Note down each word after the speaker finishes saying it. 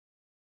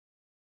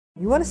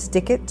You want to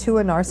stick it to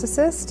a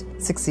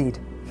narcissist? Succeed.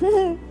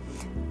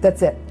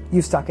 That's it.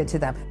 You stuck it to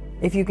them.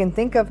 If you can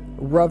think of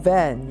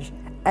revenge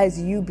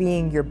as you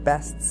being your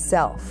best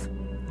self,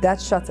 that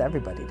shuts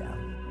everybody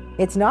down.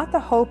 It's not the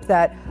hope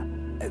that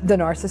the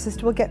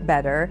narcissist will get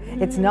better.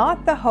 It's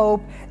not the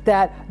hope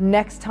that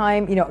next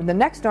time, the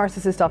next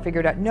narcissist I'll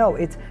figure it out. No,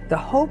 it's the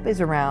hope is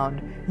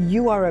around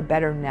you are a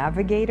better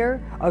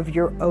navigator of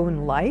your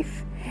own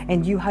life,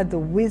 and you had the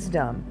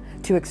wisdom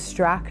to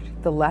extract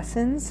the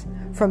lessons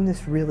from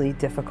this really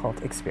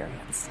difficult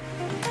experience.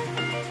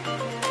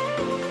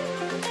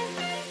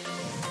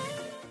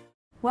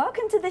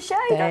 Welcome to the show,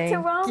 Thank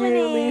Dr. Ramani.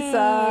 you,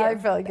 Lisa. I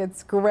feel like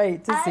it's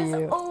great to see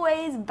you. As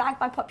always,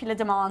 backed by popular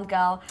demand,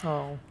 girl.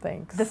 Oh,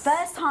 thanks. The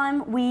first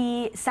time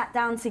we sat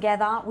down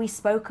together, we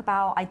spoke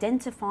about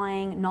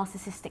identifying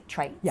narcissistic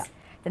traits. Yeah.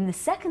 Then the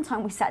second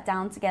time we sat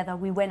down together,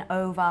 we went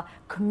over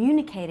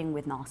communicating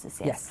with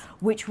narcissists, Yes.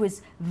 which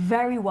was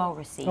very well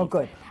received. Oh,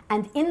 good.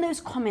 And in those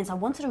comments, I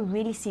wanted to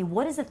really see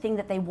what is the thing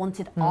that they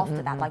wanted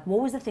after that? Like, what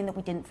was the thing that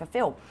we didn't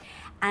fulfill?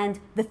 And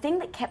the thing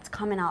that kept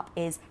coming up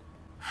is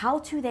how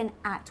to then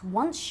act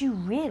once you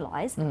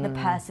realize the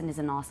person is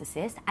a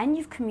narcissist and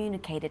you've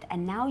communicated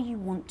and now you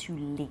want to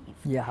leave.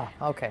 Yeah,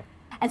 okay.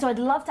 And so I'd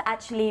love to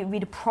actually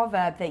read a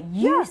proverb that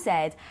you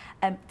said,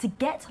 to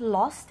get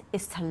lost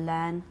is to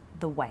learn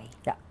the way.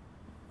 Yeah.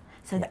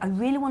 So I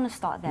really want to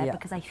start there Yeah.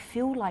 because I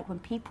feel like when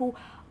people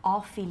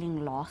are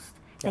feeling lost,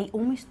 they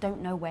almost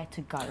don't know where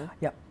to go.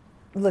 Yep.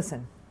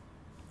 Listen,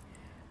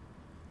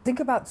 think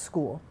about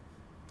school.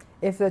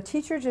 If the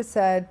teacher just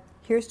said,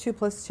 here's 2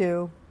 +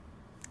 2,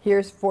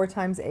 here's 4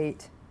 ×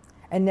 8,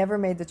 and never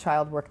made the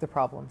child work the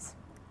problems,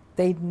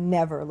 they'd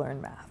never learn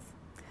math.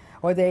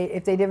 Or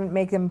if they didn't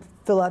make them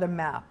fill out a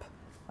map,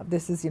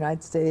 this is the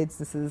United States,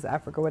 this is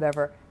Africa,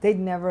 whatever, they'd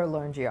never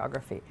learn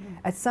geography.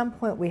 At some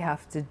point, we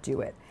have to do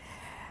it.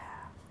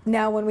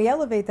 Now, when we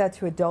elevate that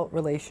to adult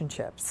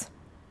relationships,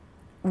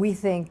 we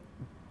think,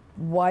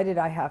 why did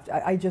I have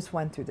to? I just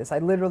went through this. I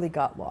literally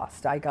got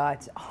lost. I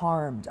got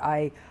harmed.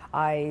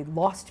 I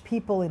lost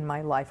people in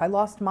my life. I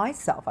lost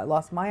myself. I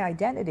lost my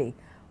identity.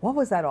 What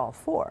was that all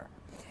for?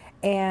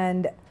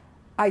 And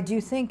I do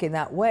think in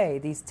that way,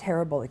 these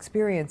terrible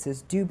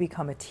experiences do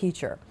become a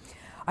teacher.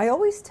 I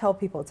always tell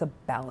people it's a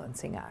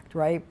balancing act,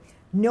 right?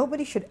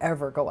 Nobody should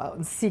ever go out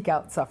and seek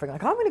out suffering.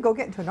 Like, I'm going to go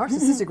get into a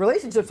narcissistic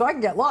relationship so I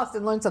can get lost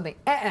and learn something.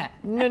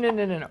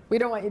 No. We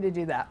don't want you to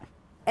do that.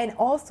 And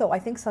also, I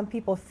think some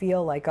people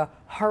feel like a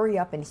hurry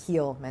up and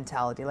heal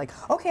mentality. Like,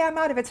 okay, I'm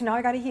out of it, so now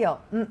I got to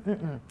heal.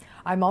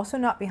 I'm also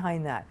not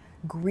behind that.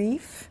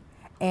 Grief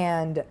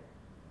and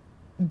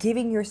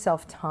giving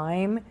yourself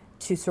time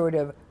to sort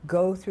of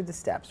go through the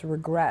steps,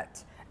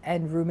 regret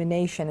and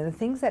rumination, and the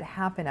things that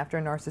happen after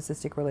a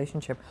narcissistic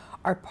relationship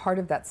are part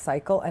of that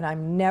cycle. And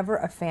I'm never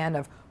a fan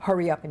of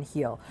hurry up and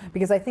heal,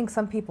 because I think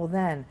some people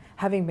then,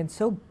 having been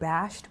so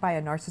bashed by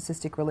a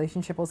narcissistic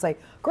relationship, will say,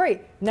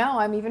 great, now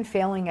I'm even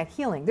failing at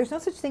healing. There's no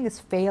such thing as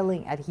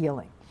failing at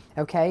healing,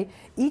 okay?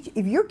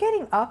 If you're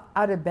getting up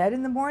out of bed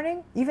in the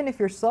morning, even if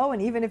you're slow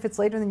and even if it's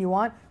later than you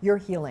want, you're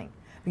healing,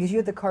 because you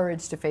have the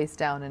courage to face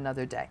down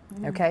another day,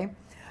 okay?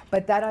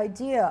 But that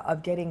idea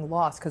of getting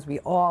lost, because we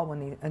all, when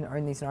we are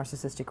in these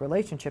narcissistic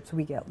relationships,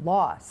 we get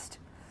lost,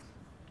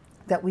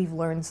 that we've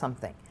learned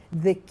something.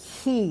 The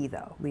key,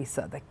 though,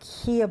 Lisa, the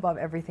key above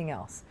everything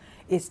else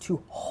is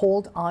to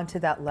hold on to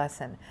that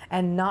lesson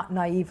and not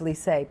naively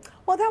say,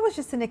 well, that was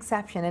just an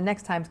exception and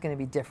next time's going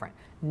to be different.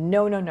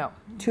 No.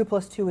 2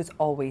 + 2 is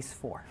always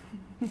 4.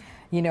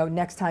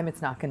 Next time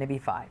it's not going to be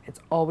 5. It's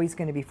always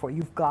going to be 4.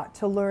 You've got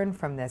to learn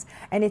from this.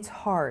 And it's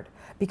hard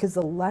because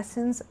the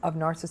lessons of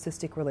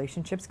narcissistic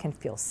relationships can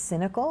feel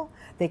cynical.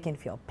 They can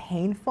feel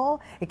painful.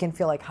 It can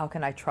feel like, how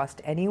can I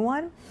trust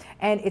anyone?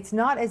 And it's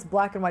not as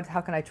black and white as how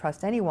can I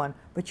trust anyone,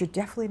 but you're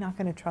definitely not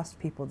going to trust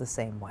people the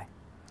same way.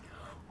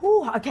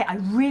 Ooh, okay, I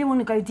really want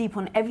to go deep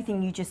on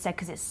everything you just said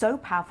because it's so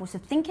powerful. So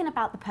thinking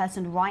about the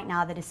person right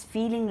now that is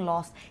feeling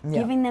lost,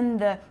 giving them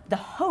the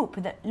hope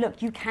that,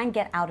 look, you can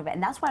get out of it.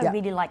 And that's why I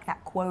really like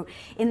that quote,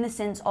 in the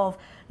sense of,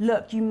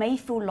 look, you may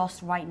feel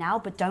lost right now,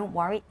 but don't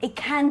worry. It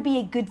can be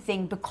a good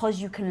thing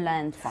because you can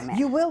learn from it.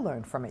 You will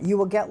learn from it. You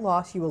will get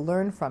lost. You will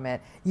learn from it.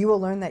 You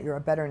will learn that you're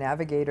a better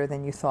navigator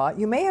than you thought.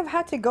 You may have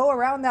had to go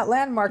around that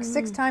landmark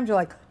 6 times. You're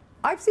like,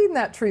 I've seen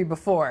that tree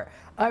before.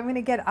 I'm going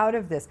to get out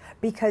of this.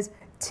 Because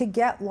to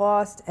get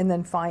lost and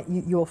then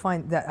you will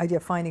find that idea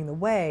of finding the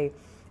way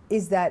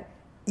is that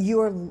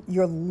you're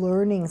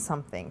learning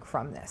something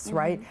from this,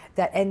 right?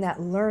 And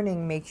that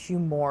learning makes you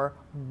more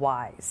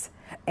wise,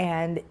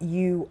 and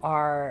you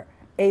are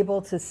able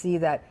to see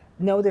that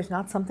no, there's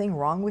not something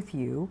wrong with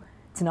you.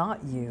 It's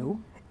not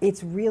you.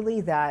 It's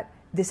really that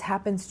this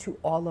happens to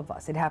all of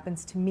us. It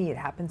happens to me. It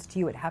happens to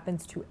you. It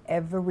happens to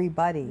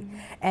everybody.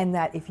 And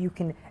that if you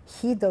can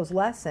heed those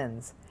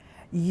lessons,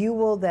 you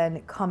will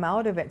then come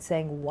out of it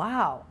saying,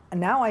 wow,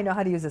 now I know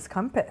how to use this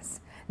compass.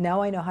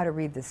 Now I know how to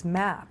read this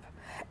map.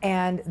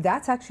 And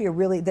that's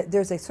actually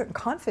there's a certain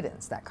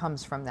confidence that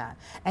comes from that.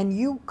 And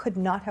you could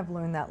not have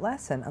learned that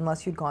lesson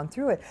unless you'd gone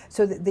through it.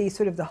 So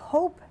the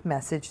hope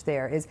message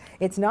there is,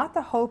 it's not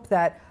the hope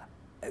that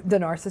the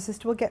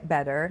narcissist will get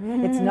better.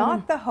 It's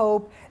not the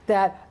hope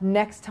that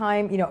next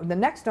time, the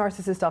next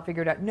narcissist I'll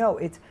figure it out. No,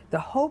 it's the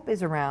hope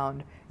is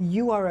around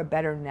you are a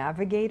better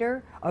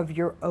navigator of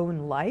your own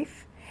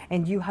life,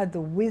 and you had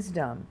the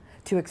wisdom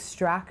to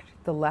extract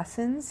the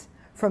lessons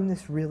from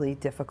this really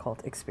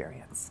difficult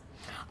experience.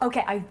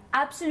 Okay, I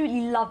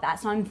absolutely love that.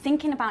 So I'm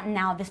thinking about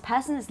now this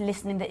person that's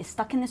listening, that is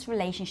stuck in this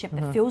relationship,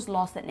 that feels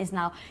lost, that is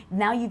now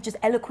you've just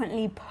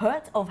eloquently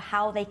put of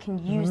how they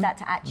can use that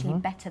to actually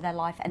better their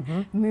life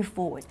and move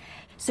forward.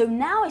 So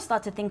now I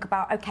start to think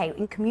about, okay,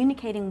 in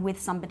communicating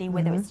with somebody,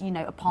 whether it's,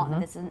 a partner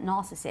that's a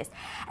narcissist,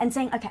 and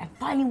saying, okay, I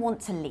finally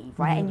want to leave,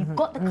 right? And you've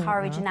got the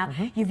courage, and now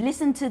you've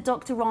listened to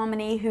Dr.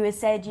 Ramani, who has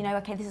said,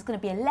 okay, this is going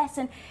to be a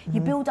lesson.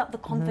 You build up the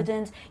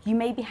confidence. You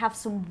maybe have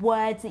some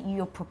words that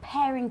you're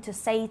preparing to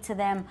say to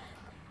them.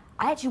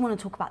 I actually want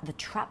to talk about the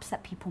traps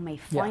that people may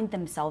find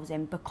themselves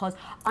in, because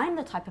I'm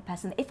the type of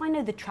person that if I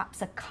know the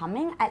traps are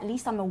coming, at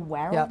least I'm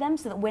aware of them,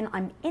 so that when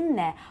I'm in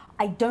there,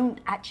 I don't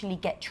actually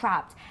get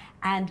trapped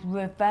and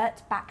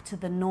revert back to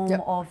the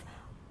norm of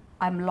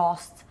I'm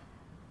lost,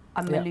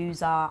 I'm a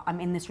loser,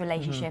 I'm in this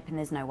relationship and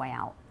there's no way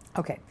out.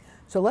 Okay,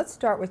 so let's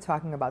start with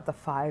talking about the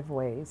 5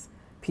 ways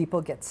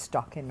people get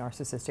stuck in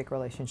narcissistic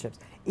relationships.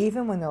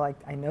 Even when they're like,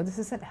 I know this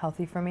isn't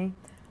healthy for me,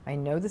 I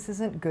know this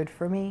isn't good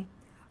for me.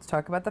 Let's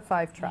talk about the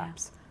 5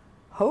 traps.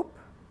 Hope,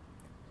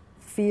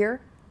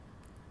 fear,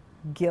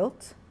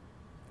 guilt,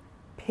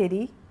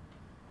 pity,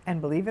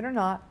 and believe it or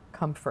not,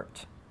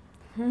 comfort.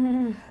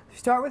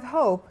 Start with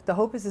hope. The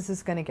hope is this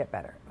is going to get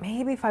better.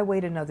 Maybe if I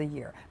wait another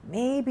year.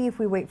 Maybe if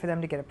we wait for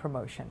them to get a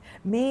promotion.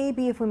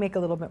 Maybe if we make a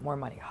little bit more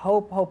money.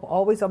 Hope,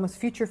 always almost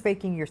future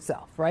faking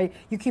yourself, right?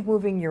 You keep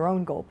moving your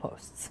own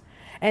goalposts.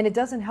 And it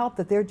doesn't help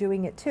that they're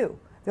doing it too.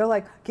 They're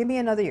like, give me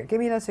another year, give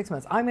me another 6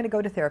 months. I'm going to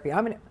go to therapy.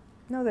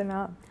 No, they're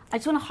not. I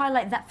just want to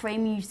highlight that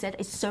frame you said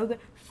is so good.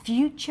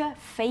 Future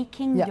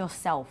faking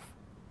yourself.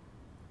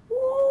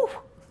 Woo!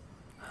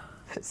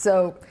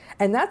 So,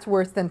 and that's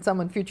worse than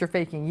someone future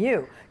faking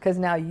you, because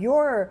now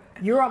you're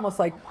almost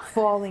like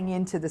falling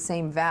into the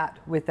same vat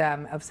with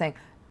them of saying,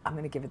 I'm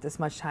going to give it this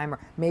much time, or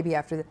maybe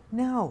after that.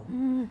 No,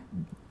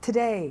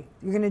 today,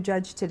 you're going to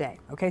judge today.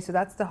 Okay, so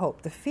that's the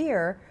hope. The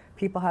fear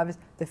people have is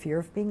the fear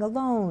of being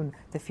alone,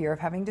 the fear of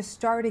having to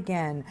start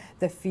again,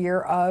 the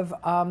fear of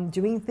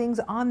doing things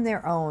on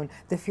their own,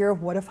 the fear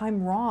of what if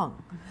I'm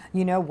wrong?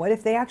 What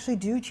if they actually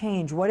do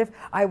change? What if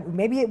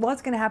maybe it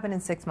was going to happen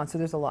in 6 months? So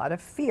there's a lot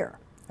of fear.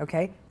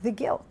 Okay, the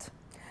guilt.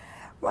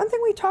 One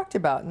thing we talked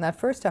about in that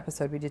first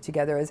episode we did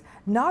together is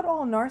not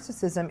all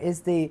narcissism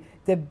is the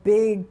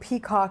big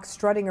peacock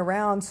strutting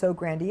around so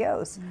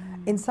grandiose.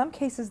 In some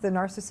cases, the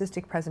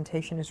narcissistic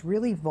presentation is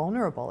really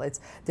vulnerable.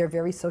 They're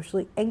very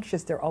socially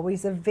anxious. They're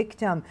always a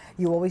victim.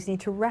 You always need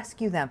to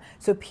rescue them.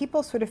 So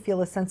people sort of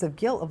feel a sense of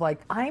guilt of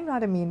like, I'm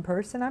not a mean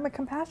person. I'm a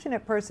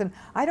compassionate person.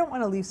 I don't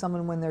want to leave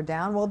someone when they're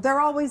down. Well,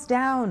 they're always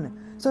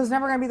down. So it's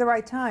never going to be the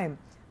right time.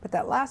 But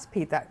that last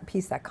piece,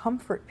 that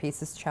comfort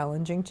piece is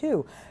challenging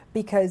too,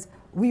 because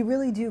we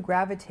really do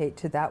gravitate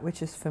to that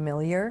which is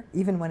familiar,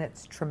 even when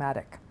it's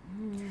traumatic.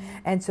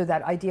 And so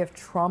that idea of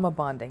trauma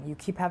bonding, you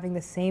keep having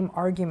the same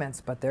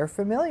arguments, but they're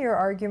familiar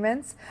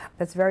arguments.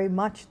 That's very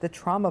much the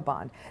trauma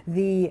bond.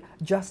 The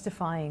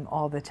justifying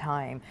all the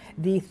time,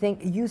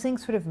 using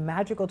sort of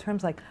magical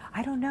terms like,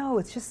 I don't know,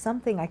 it's just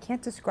something, I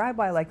can't describe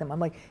why I like them. I'm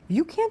like, if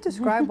you can't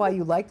describe why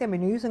you like them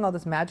and you're using all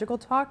this magical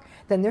talk,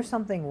 then there's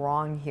something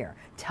wrong here.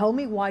 Tell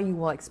me why you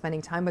like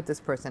spending time with this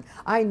person.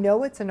 I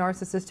know it's a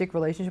narcissistic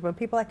relationship, but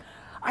people are like,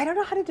 I don't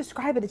know how to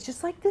describe it. It's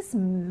just like this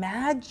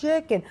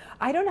magic, and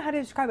I don't know how to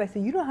describe it. I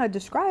say, you don't know how to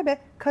describe it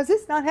because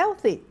it's not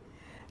healthy.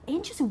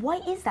 Interesting. Why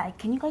is that?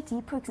 Can you go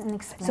deeper and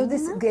explain So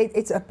that?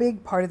 it's a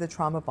big part of the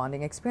trauma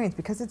bonding experience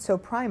because it's so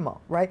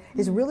primal, right?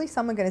 Is really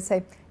someone going to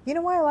say, you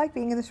know why I like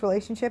being in this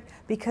relationship?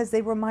 Because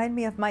they remind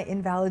me of my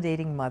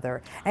invalidating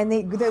mother. And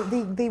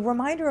the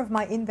reminder of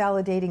my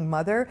invalidating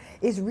mother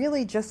is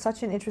really just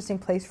such an interesting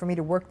place for me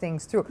to work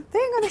things through. They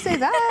ain't going to say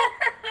that.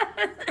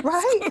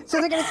 Right?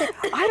 So they're going to say,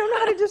 I don't know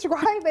how to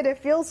describe it. It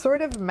feels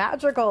sort of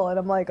magical. And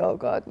I'm like, oh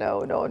God,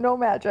 no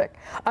magic.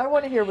 I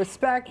want to hear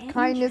respect,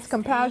 kindness,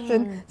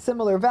 compassion,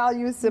 similar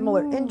values,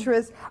 similar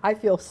interests. I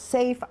feel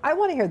safe. I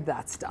want to hear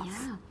that stuff.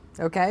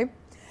 Yeah. Okay?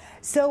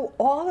 So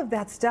all of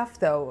that stuff,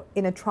 though,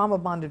 in a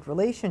trauma-bonded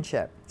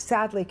relationship,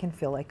 sadly can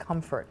feel like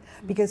comfort,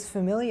 because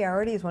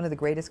familiarity is one of the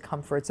greatest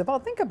comforts of all.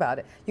 Think about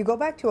it. You go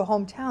back to a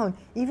hometown,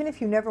 even if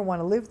you never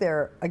want to live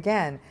there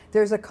again,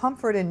 there's a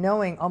comfort in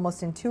knowing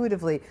almost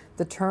intuitively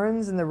the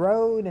turns in the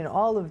road and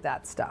all of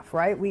that stuff,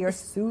 right? We are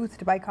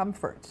soothed by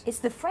comfort. It's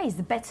the phrase,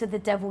 the better the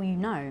devil you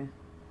know.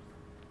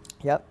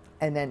 Yep.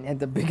 And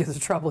the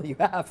biggest trouble you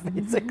have,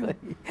 basically.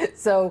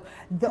 So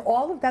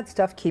all of that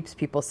stuff keeps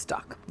people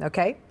stuck,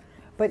 okay?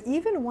 But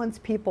even once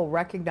people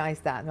recognize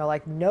that and they're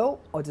like, no,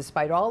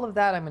 despite all of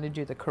that, I'm going to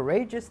do the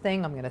courageous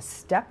thing. I'm going to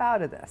step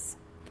out of this.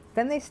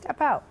 Then they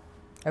step out,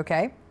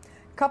 okay?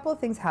 A couple of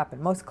things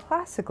happen. Most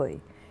classically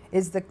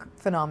is the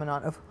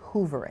phenomenon of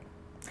hoovering.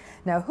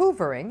 Now,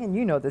 hoovering, and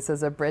you know this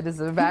as a Brit, is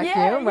a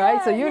vacuum,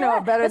 right? So you know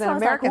it better than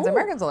Americans. Like,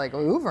 Americans are like,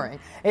 hoovering.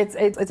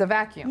 It's a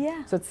vacuum.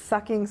 Yeah. So it's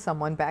sucking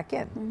someone back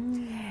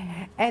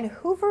in. And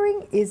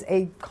hoovering is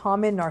a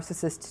common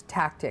narcissist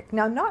tactic.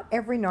 Now, not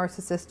every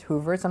narcissist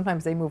hoovers.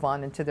 Sometimes they move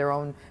on into their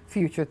own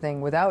future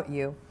thing without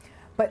you.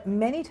 But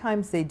many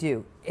times they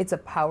do. It's a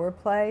power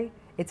play.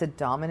 It's a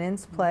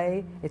dominance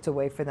play. It's a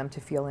way for them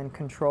to feel in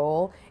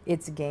control.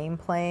 It's game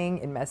playing.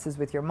 It messes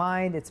with your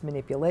mind. It's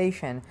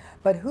manipulation.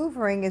 But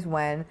hoovering is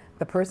when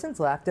the person's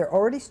left. They're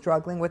already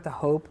struggling with the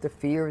hope, the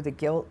fear, the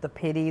guilt, the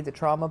pity, the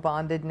trauma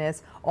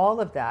bondedness,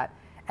 all of that.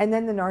 And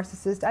then the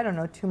narcissist, I don't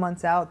know, 2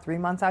 months out, 3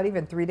 months out,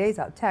 even 3 days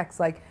out, texts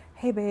like,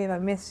 hey babe, I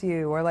miss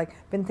you, or like,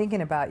 been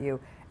thinking about you.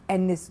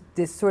 And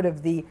this sort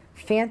of the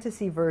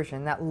fantasy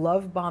version, that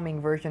love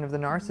bombing version of the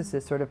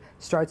narcissist sort of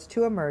starts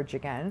to emerge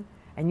again.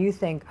 And you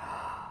think,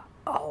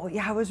 oh,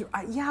 yeah, I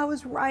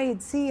was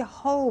right. See,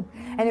 hope.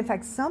 And in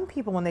fact, some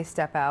people, when they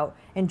step out,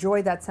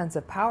 enjoy that sense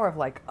of power of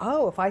like,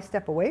 oh, if I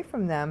step away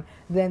from them,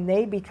 then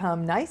they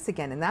become nice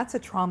again. And that's a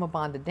trauma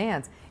bonded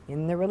dance.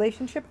 In the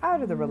relationship,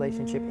 out of the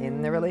relationship,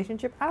 in the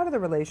relationship, out of the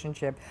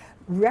relationship.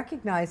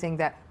 Recognizing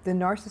that the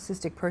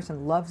narcissistic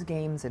person loves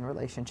games in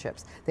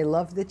relationships. They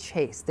love the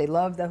chase. They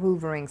love the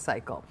hoovering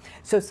cycle.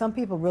 So some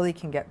people really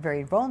can get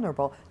very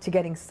vulnerable to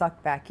getting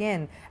sucked back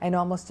in and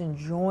almost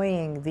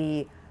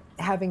enjoying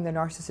having the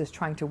narcissist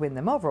trying to win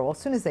them over. Well, as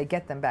soon as they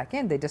get them back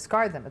in, they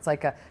discard them. It's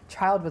like a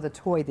child with a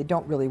toy they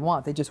don't really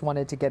want. They just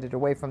wanted to get it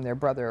away from their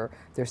brother or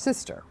their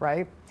sister,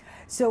 right?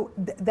 So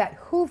that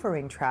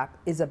hoovering trap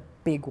is a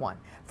big one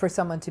for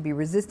someone to be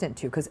resistant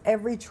to, because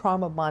every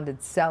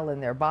trauma-bonded cell in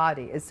their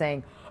body is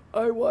saying,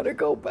 I want to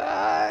go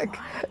back,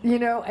 you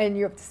know, and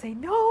you have to say,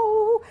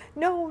 no,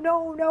 no,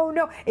 no, no,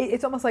 no.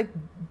 It's almost like,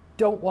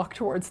 don't walk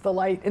towards the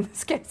light. In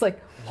this case,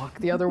 like, walk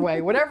the other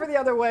way, whatever the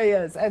other way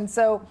is. And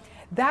so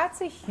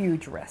that's a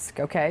huge risk,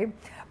 okay?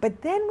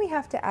 But then we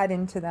have to add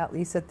into that,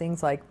 Lisa,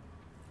 things like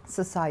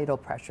societal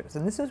pressures.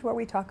 And this is where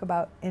we talk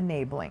about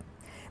enabling.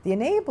 The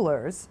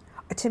enablers,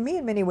 to me,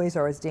 in many ways,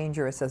 are as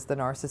dangerous as the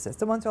narcissists.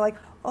 The ones who are like,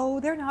 oh,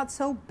 they're not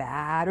so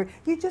bad, or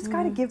you just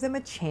got to give them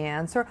a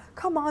chance, or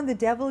come on, the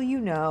devil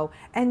you know.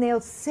 And they'll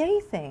say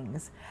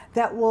things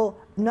that will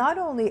not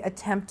only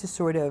attempt to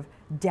sort of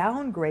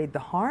downgrade the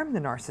harm the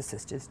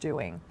narcissist is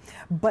doing,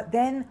 but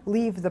then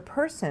leave the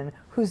person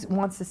who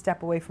wants to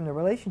step away from the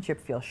relationship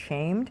feel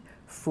shamed,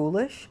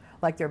 foolish,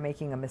 like they're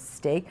making a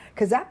mistake,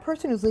 because that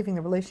person who's leaving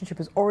the relationship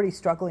is already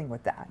struggling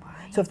with that.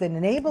 Right. So if the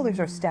enablers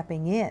are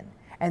stepping in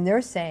and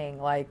they're saying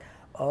like,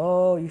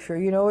 oh, you sure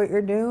you know what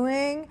you're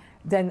doing?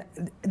 Then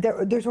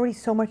there's already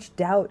so much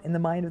doubt in the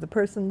mind of the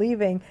person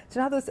leaving. So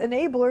now this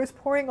enabler is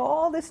pouring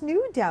all this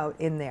new doubt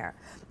in there.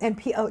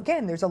 And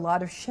again, there's a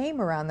lot of shame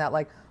around that,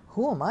 like,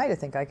 who am I to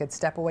think I could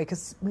step away?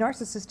 Because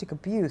narcissistic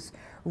abuse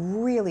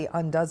really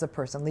undoes a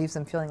person, leaves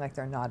them feeling like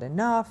they're not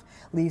enough,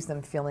 leaves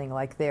them feeling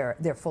like they're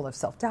full of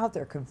self-doubt,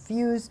 they're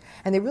confused,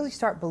 and they really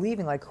start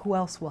believing like, who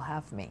else will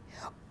have me?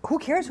 Who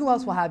cares who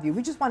else will have you?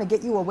 We just want to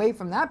get you away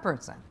from that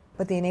person.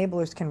 But the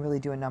enablers can really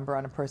do a number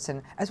on a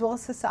person, as well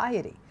as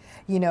society.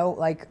 You know,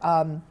 like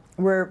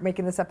we're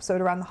making this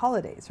episode around the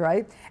holidays,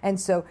 right? And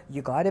so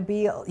you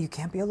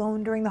can't be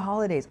alone during the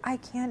holidays. I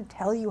can't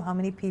tell you how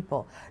many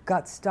people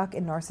got stuck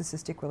in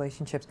narcissistic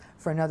relationships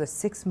for another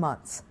 6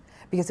 months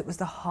because it was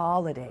the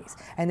holidays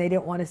and they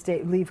didn't want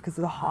to leave because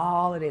of the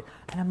holidays.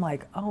 And I'm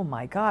like, oh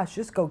my gosh,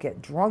 just go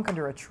get drunk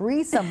under a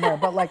tree somewhere.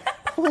 But like,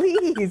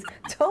 please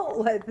don't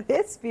let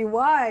this be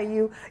why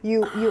you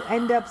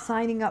end up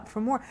signing up for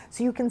more.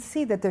 So you can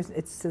see that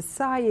it's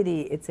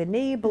society, it's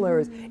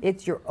enablers,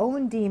 it's your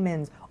own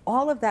demons.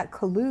 All of that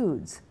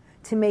colludes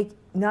to make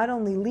not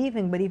only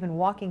leaving, but even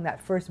walking that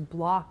first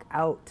block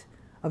out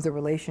of the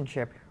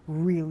relationship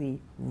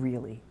really,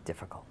 really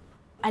difficult.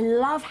 I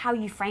love how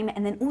you frame it,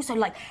 and then also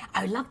like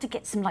I would love to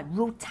get some like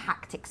real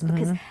tactics,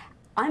 because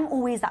I'm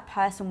always that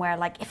person where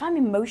like if I'm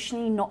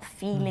emotionally not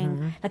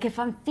feeling, like if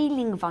I'm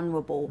feeling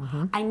vulnerable,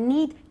 I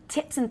need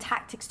tips and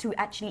tactics to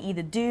actually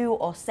either do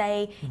or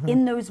say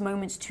in those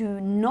moments to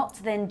not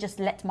then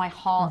just let my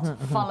heart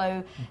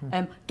follow,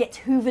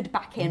 get hoovered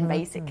back in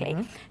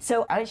basically.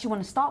 So I actually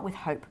want to start with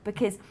hope,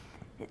 because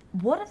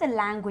what are the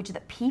language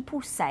that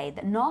people say,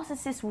 that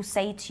narcissists will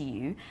say to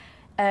you,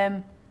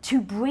 to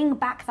bring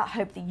back that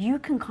hope that you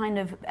can kind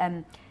of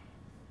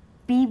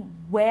be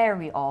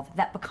wary of,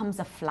 that becomes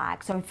a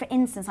flag. So for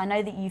instance, I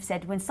know that you've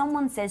said when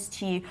someone says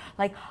to you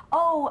like,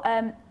 oh,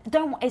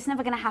 it's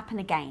never going to happen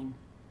again.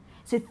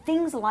 So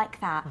things like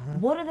that,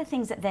 what are the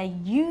things that they're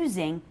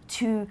using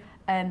to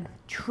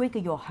trigger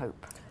your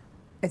hope?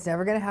 It's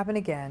never going to happen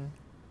again.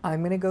 I'm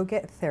going to go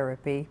get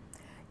therapy.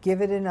 Give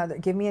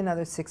me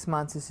another 6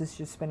 months. This has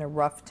just been a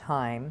rough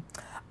time.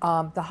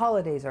 The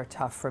holidays are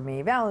tough for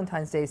me.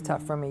 Valentine's Day is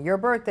tough for me. Your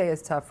birthday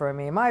is tough for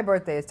me. My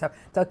birthday is tough.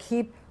 They'll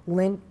keep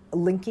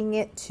linking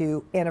it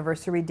to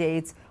anniversary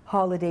dates,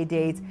 holiday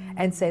dates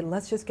and say,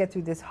 let's just get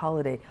through this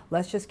holiday.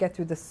 Let's just get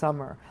through the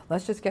summer.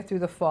 Let's just get through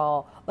the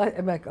fall.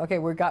 I'm like, okay,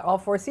 we've got all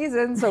 4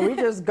 seasons, so we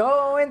just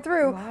going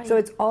through. Right. So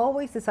it's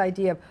always this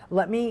idea of,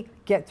 let me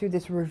get through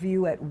this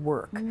review at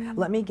work.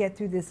 Let me get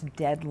through this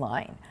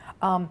deadline.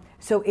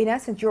 So in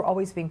essence, you're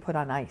always being put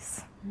on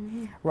ice.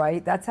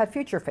 Right? That's that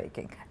future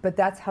faking. But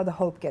that's how the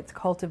hope gets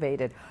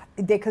cultivated.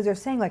 Because they're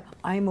saying, like,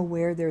 I'm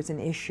aware there's an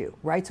issue,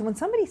 right? So when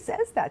somebody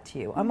says that to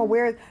you, I'm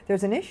aware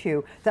there's an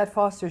issue, that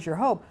fosters your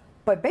hope.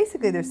 But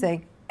basically they're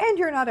saying, and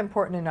you're not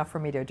important enough for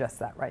me to adjust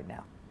that right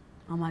now.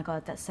 Oh my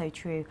God, that's so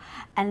true.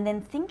 And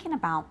then thinking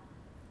about,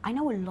 I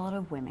know a lot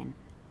of women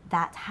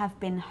that have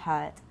been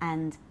hurt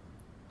and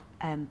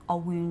are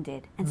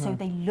wounded, and so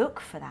they look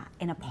for that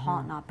in a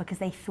partner because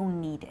they feel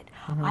needed.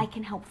 I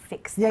can help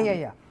fix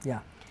them. Yeah.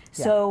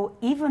 So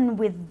even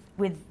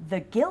with the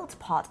guilt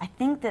part, I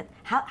think that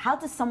how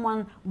does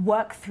someone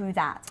work through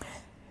that?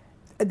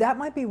 That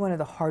might be one of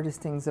the hardest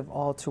things of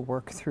all to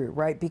work through,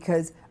 right?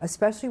 Because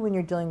especially when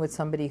you're dealing with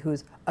somebody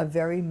who's a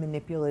very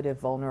manipulative,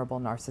 vulnerable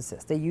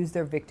narcissist. They use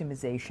their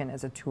victimization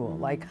as a tool,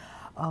 like,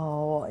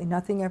 oh,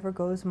 nothing ever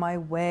goes my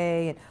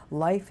way, and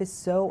life is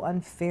so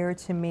unfair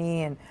to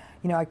me, and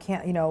I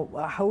can't,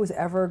 who's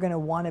ever going to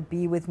want to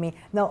be with me?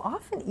 Now,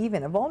 often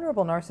even a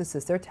vulnerable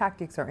narcissist, their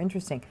tactics are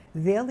interesting.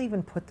 They'll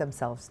even put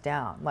themselves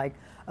down, like,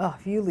 oh,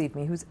 if you leave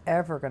me, who's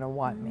ever going to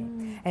want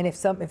me? And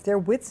if they're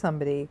with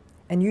somebody,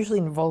 and usually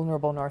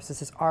vulnerable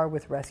narcissists are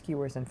with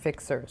rescuers and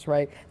fixers,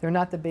 right? They're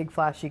not the big,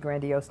 flashy,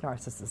 grandiose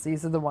narcissists.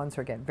 These are the ones who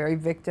are, again, very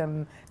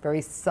victim,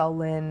 very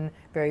sullen,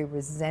 very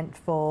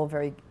resentful,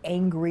 very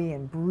angry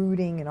and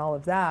brooding and all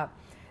of that,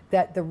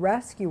 that the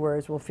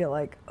rescuers will feel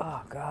like,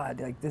 oh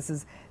God, like this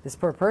is this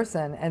poor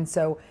person. And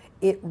so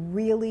it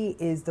really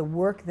is, the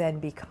work then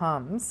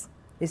becomes,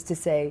 is to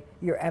say,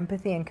 your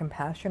empathy and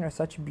compassion are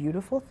such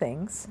beautiful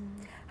things.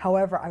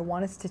 However, I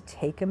want us to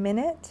take a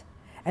minute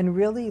and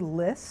really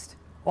list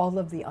all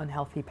of the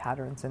unhealthy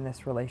patterns in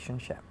this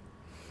relationship.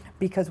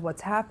 Because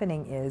what's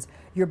happening is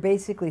you're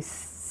basically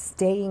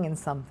staying in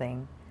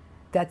something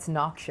that's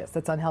noxious,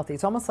 that's unhealthy.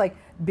 It's almost like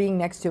being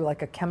next to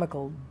like a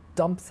chemical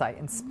dump site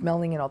and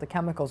smelling in all the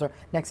chemicals, or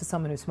next to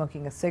someone who's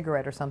smoking a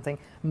cigarette or something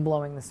and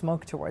blowing the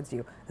smoke towards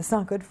you. That's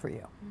not good for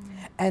you.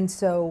 And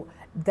so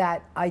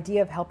that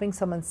idea of helping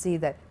someone see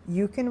that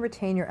you can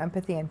retain your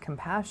empathy and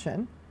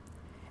compassion,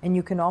 and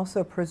you can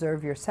also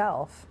preserve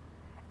yourself,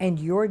 and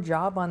your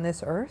job on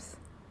this earth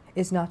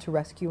is not to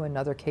rescue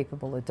another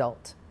capable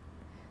adult.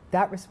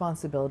 That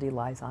responsibility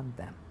lies on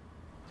them.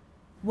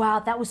 Wow,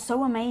 that was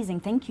so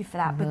amazing. Thank you for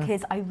that,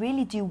 because I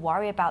really do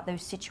worry about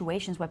those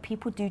situations where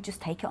people do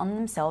just take it on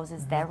themselves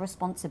as their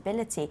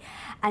responsibility.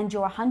 And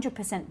you're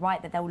 100%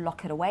 right that they'll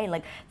lock it away.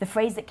 Like the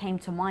phrase that came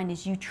to mind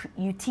is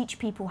you teach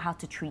people how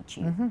to treat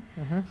you.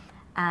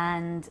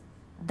 And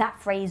that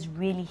phrase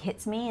really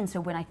hits me. And so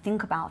when I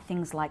think about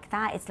things like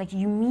that, it's like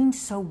you mean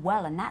so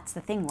well. And that's the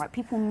thing, right?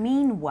 People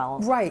mean well.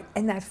 Right.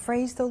 And that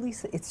phrase, though,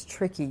 Lisa, it's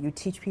tricky. You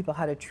teach people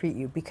how to treat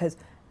you, because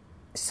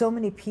so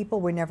many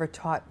people were never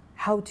taught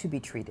how to be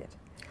treated.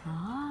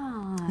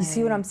 You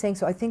see what I'm saying?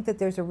 So I think that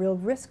there's a real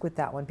risk with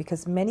that one,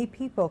 because many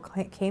people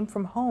came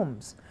from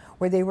homes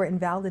where they were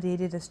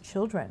invalidated as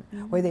children,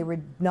 where they were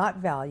not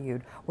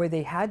valued, where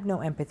they had no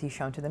empathy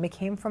shown to them. It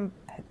came from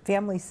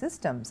family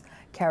systems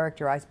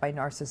characterized by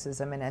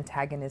narcissism and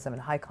antagonism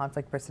and high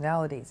conflict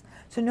personalities.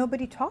 So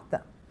nobody taught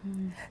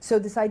them. So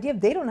this idea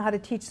of they don't know how to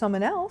teach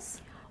someone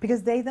else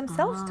because they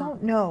themselves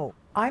don't know.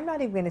 I'm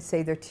not even going to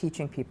say they're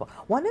teaching people.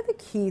 One of the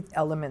key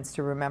elements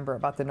to remember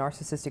about the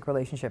narcissistic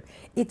relationship,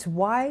 it's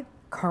why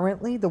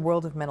currently the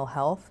world of mental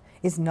health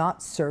is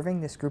not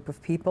serving this group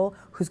of people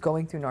who's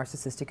going through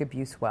narcissistic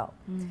abuse well.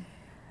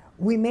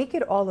 We make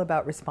it all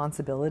about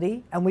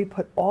responsibility, and we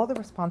put all the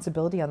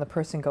responsibility on the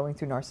person going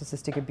through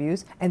narcissistic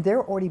abuse, and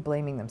they're already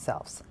blaming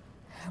themselves.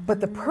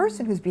 But the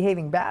person who's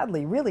behaving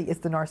badly really is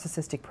the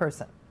narcissistic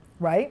person.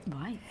 Right?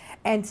 Right.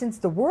 And since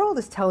the world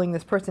is telling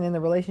this person in the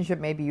relationship,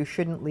 maybe you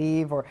shouldn't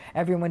leave, or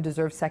everyone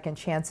deserves second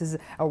chances,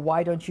 or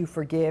why don't you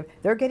forgive,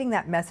 they're getting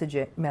that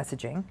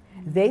messaging.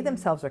 They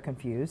themselves are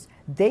confused.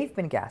 They've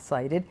been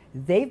gaslighted.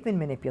 They've been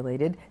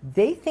manipulated.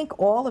 They think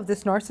all of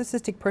this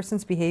narcissistic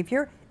person's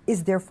behavior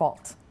is their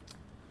fault.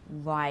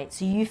 Right.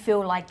 So you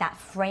feel like that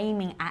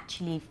framing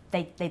actually,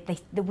 they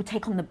will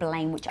take on the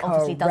blame, which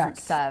obviously doesn't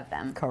serve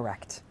them.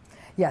 Correct.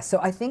 Yes, so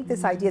I think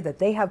this idea that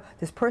they have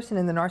this person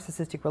in the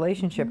narcissistic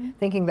relationship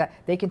thinking that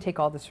they can take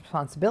all this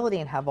responsibility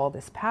and have all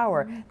this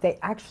power, they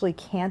actually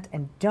can't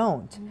and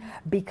don't,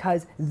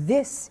 because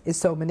this is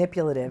so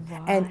manipulative.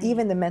 Right. And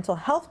even the mental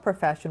health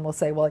profession will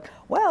say, well,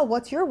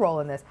 what's your role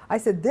in this? I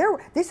said,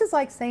 this is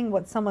like saying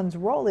what someone's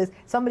role is.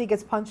 Somebody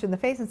gets punched in the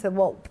face and said,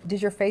 well,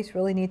 does your face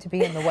really need to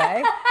be in the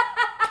way?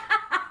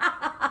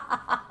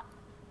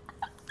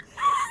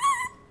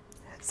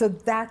 So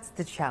that's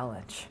the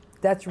challenge.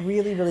 That's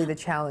really, really the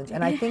challenge.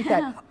 And I think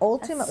that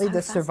ultimately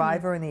the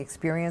survivor and the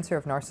experiencer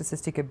of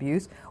narcissistic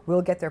abuse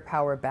will get their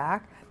power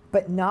back,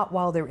 but not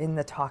while they're in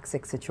the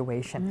toxic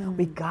situation.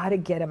 We got to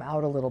get them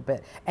out a little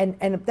bit. And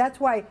that's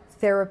why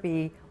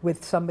therapy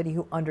with somebody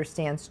who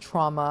understands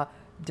trauma,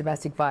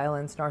 domestic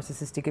violence,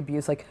 narcissistic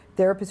abuse, like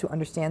therapists who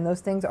understand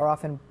those things are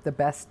often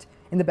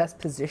in the best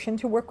position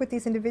to work with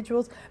these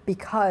individuals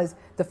because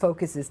the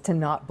focus is to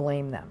not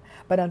blame them.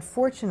 But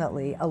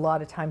unfortunately, a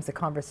lot of times the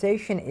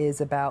conversation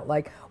is about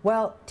like,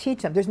 well,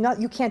 teach them.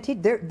 You can't teach,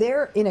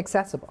 they're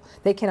inaccessible.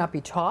 They cannot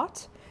be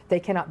taught. They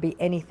cannot be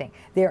anything.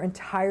 They're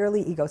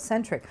entirely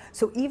egocentric.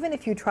 So even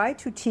if you try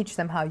to teach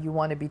them how you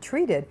want to be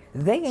treated,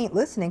 they ain't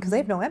listening because they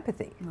have no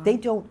empathy. Right. They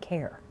don't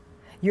care.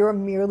 You're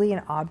merely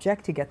an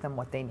object to get them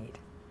what they need.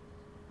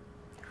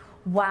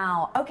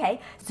 Wow, okay.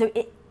 So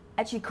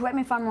actually, correct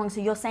me if I'm wrong, so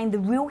you're saying the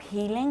real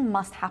healing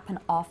must happen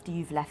after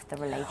you've left the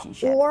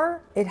relationship?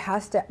 Or it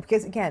has to,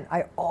 because again,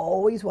 I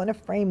always want to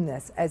frame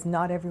this as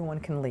not everyone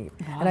can leave.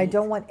 Right. And I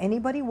don't want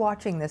anybody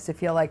watching this to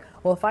feel like,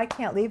 well, if I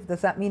can't leave,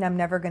 does that mean I'm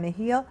never going to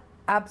heal?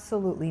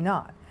 Absolutely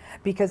not.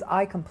 Because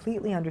I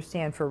completely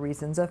understand for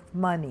reasons of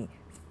money,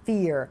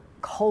 fear,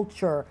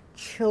 culture,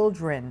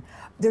 children,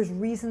 there's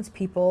reasons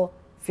people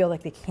feel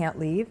like they can't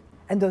leave.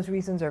 And those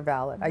reasons are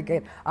valid.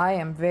 I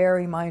am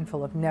very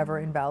mindful of never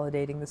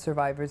invalidating the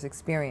survivor's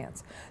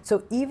experience.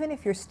 So even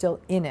if you're still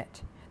in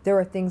it, there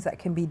are things that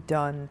can be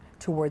done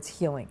towards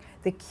healing.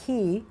 The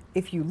key,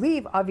 if you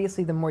leave,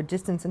 obviously the more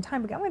distance and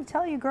time, but I'm going to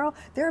tell you, girl,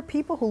 there are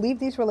people who leave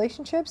these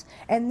relationships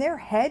and their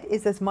head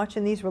is as much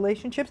in these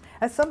relationships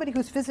as somebody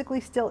who's physically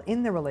still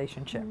in the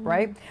relationship,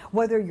 right?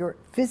 Whether you're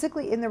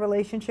physically in the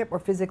relationship or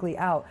physically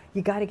out,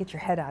 you got to get your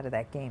head out of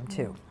that game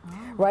too,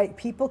 right?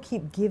 People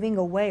keep giving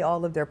away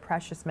all of their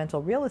precious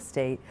mental real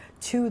estate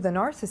to the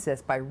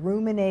narcissist by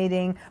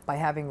ruminating, by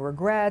having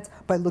regrets,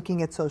 by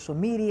looking at social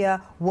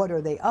media. What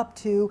are they up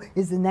to?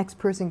 Is the next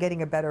person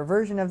getting a better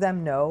version of them?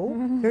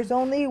 No, there's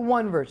only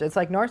one version. It's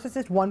like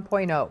Narcissist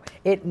 1.0.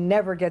 It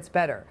never gets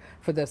better.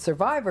 For the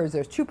survivors,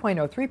 there's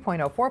 2.0,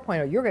 3.0,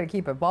 4.0. You're going to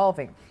keep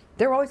evolving.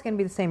 They're always going to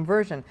be the same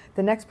version.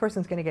 The next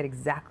person's going to get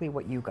exactly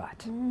what you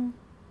got.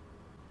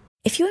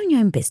 If you own your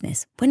own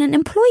business, when an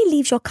employee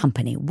leaves your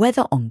company,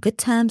 whether on good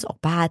terms or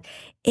bad,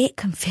 it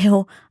can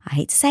feel, I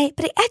hate to say it,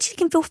 but it actually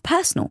can feel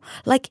personal,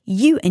 like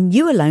you and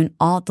you alone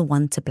are the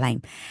one to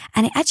blame.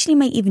 And it actually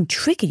may even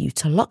trigger you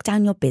to lock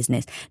down your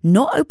business,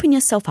 not open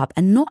yourself up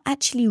and not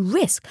actually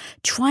risk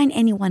trying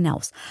anyone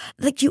else.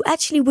 Like you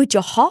actually would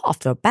your heart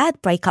after a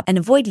bad breakup and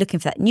avoid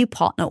looking for that new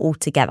partner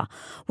altogether.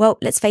 Well,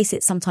 let's face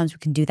it, sometimes we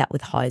can do that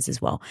with hires as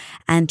well.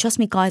 And trust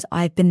me, guys,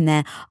 I've been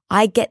there.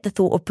 I get the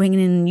thought of bringing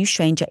in a new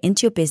stranger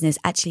into your business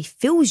actually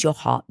fills your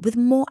heart with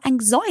more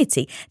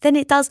anxiety than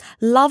it does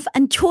love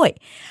and joy.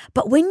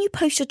 But when you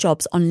post your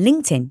jobs on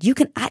LinkedIn, you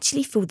can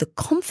actually feel the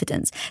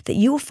confidence that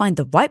you will find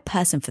the right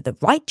person for the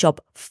right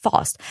job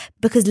fast,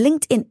 because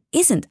LinkedIn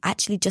isn't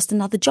actually just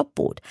another job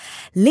board.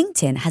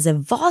 LinkedIn has a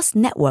vast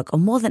network of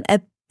more than a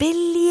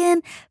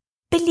billion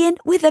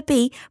with a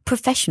B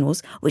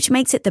professionals, which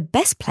makes it the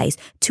best place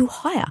to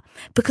hire.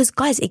 Because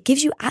guys, it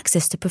gives you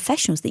access to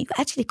professionals that you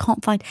actually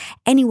can't find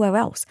anywhere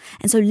else.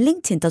 And so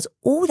LinkedIn does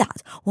all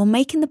that while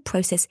making the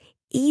process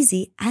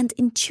easy and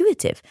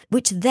intuitive,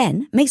 which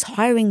then makes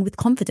hiring with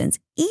confidence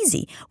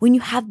easy when you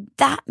have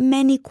that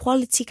many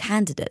quality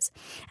candidates.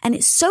 And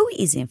it's so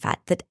easy, in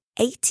fact, that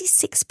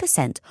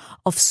 86%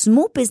 of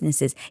small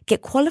businesses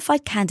get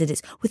qualified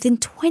candidates within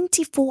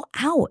 24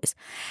 hours.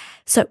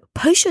 So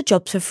post your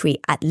jobs for free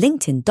at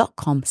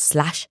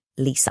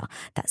linkedin.com/Lisa.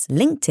 That's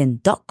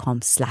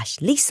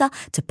linkedin.com/Lisa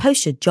to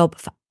post your job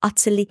for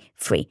utterly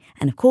free.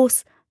 And of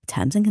course,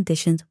 terms and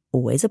conditions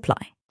always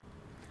apply.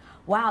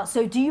 Wow.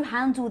 So do you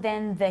handle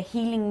then the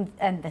healing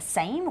and the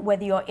same,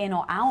 whether you're in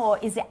or out, or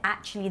is it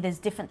actually there's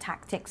different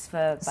tactics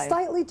for both?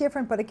 Slightly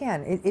different, but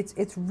again,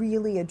 it's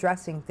really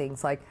addressing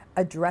things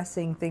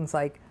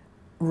like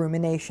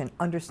rumination,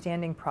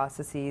 understanding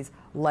processes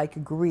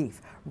like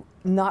grief,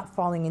 not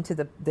falling into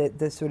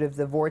the sort of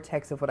the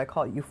vortex of what I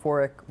call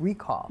euphoric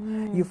recall.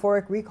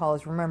 Euphoric recall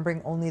is remembering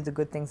only the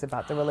good things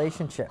about the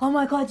relationship. Oh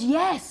my God,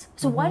 yes.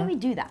 So why do we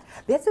do that?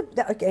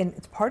 Again,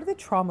 it's part of the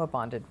trauma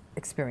bonded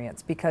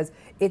experience, because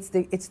it's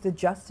the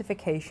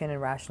justification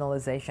and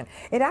rationalization.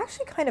 It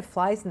actually kind of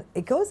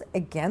it goes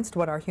against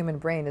what our human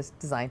brain is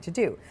designed to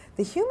do.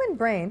 The human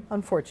brain,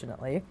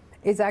 unfortunately,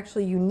 is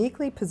actually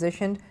uniquely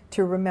positioned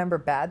to remember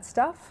bad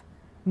stuff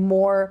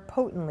more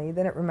potently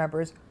than it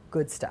remembers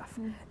good stuff.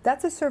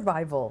 That's a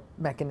survival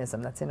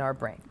mechanism that's in our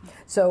brain.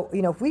 So,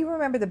 if we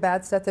remember the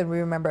bad stuff, then we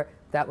remember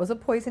that was a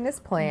poisonous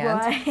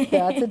plant, right.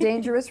 That's a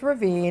dangerous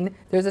ravine,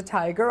 there's a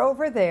tiger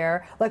over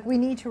there. Like, we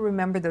need to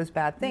remember those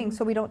bad things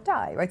so we don't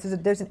die, right? So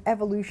there's an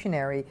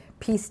evolutionary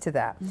piece to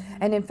that.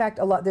 And in fact,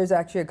 there's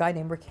actually a guy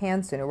named Rick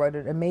Hansen who wrote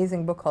an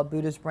amazing book called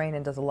Buddha's Brain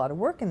and does a lot of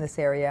work in this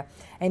area.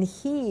 And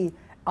he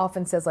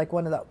often says, like,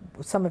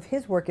 some of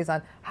his work is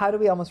on how do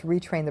we almost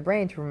retrain the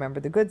brain to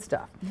remember the good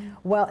stuff.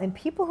 Well, in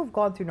people who've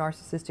gone through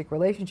narcissistic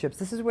relationships,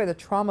 this is where the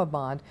trauma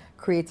bond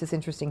creates this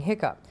interesting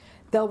hiccup.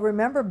 They'll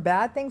remember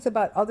bad things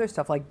about other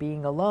stuff like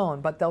being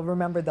alone, but they'll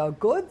remember the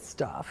good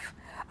stuff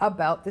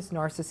about this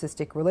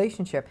narcissistic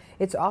relationship.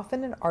 It's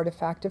often an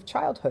artifact of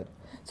childhood.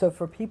 So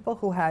for people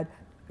who had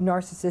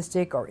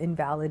narcissistic or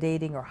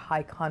invalidating or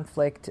high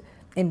conflict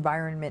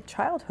environment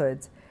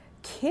childhoods,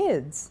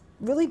 kids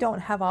really don't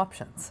have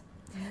options.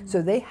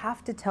 So they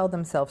have to tell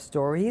themselves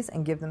stories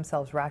and give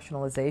themselves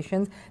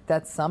rationalizations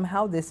that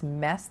somehow this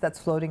mess that's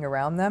floating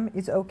around them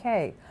is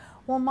okay.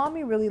 Well,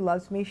 mommy really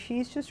loves me.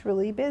 She's just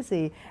really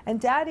busy. And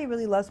daddy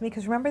really loves me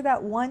because remember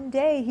that one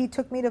day he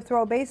took me to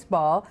throw a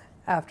baseball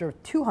after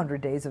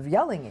 200 days of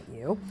yelling at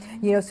you.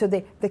 You know, so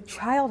the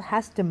child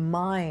has to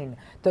mine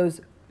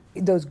those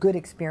good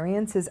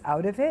experiences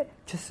out of it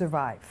to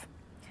survive.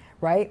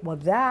 Right? Well,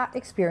 that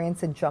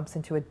experience then jumps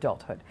into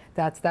adulthood.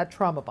 That's that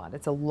trauma bond.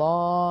 It's a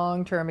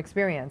long-term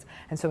experience.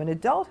 And so in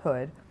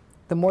adulthood,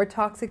 the more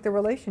toxic the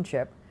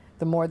relationship,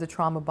 the more the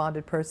trauma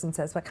bonded person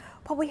says, like,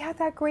 but we had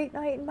that great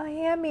night in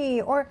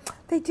Miami, or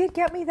they did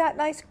get me that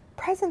nice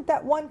present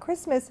that one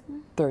Christmas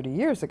 30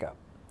 years ago.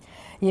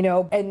 You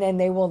know, and then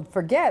they will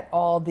forget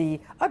all the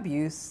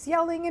abuse,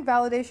 yelling,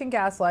 invalidation,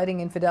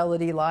 gaslighting,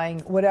 infidelity, lying,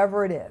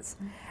 whatever it is.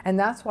 And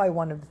that's why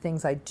one of the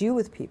things I do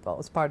with people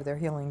as part of their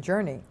healing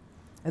journey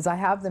is I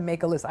have them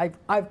make a list.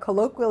 I've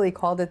colloquially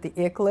called it the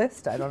ick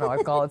list. I don't know,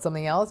 I've called it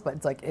something else, but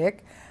it's like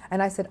ick.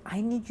 And I said,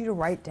 I need you to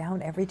write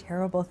down every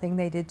terrible thing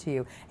they did to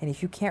you. And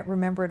if you can't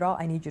remember it all,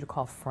 I need you to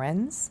call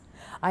friends.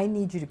 I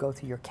need you to go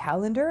through your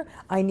calendar.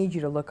 I need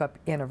you to look up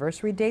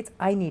anniversary dates.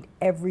 I need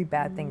every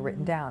bad thing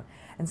written down.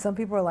 And some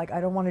people are like,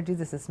 I don't want to do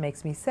this. This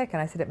makes me sick.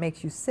 And I said, it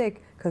makes you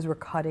sick because we're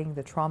cutting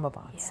the trauma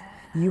bonds.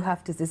 Yeah. You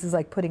have to, this is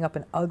like putting up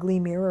an ugly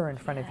mirror in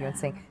front of you and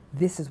saying,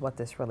 this is what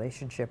this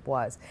relationship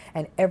was.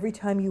 And every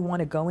time you want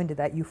to go into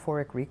that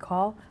euphoric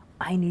recall,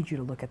 I need you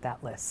to look at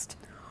that list.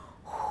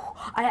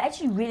 I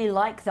actually really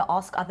like the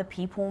ask other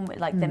people,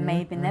 like there may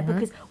have been there,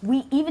 because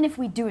we, even if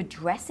we do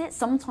address it,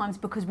 sometimes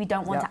because we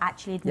don't want to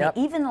actually admit,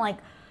 even like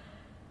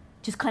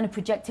just kind of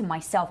projecting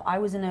myself. I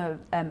was in a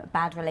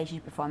bad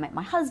relationship before I met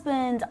my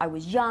husband. I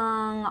was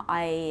young.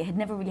 I had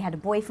never really had a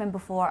boyfriend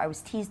before. I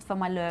was teased for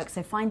my looks.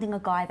 So finding a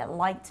guy that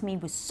liked me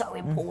was so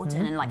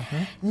important and like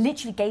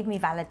literally gave me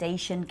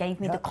validation,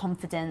 gave me the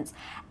confidence.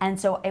 And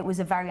so it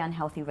was a very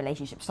unhealthy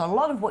relationship. So a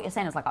lot of what you're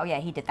saying is like, oh yeah,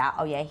 he did that.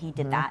 Oh yeah, he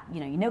did that.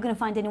 You know, you're never going to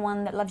find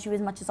anyone that loves you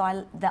as much as I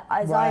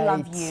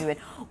love you, and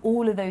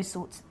all of those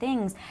sorts of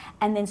things.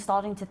 And then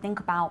starting to think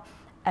about,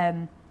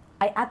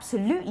 I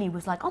absolutely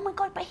was like, oh my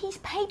God, but he's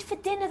paid for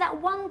dinner that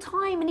one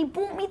time and he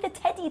bought me the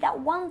teddy that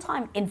one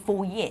time in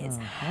 4 years.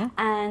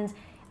 And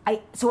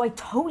so I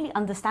totally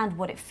understand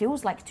what it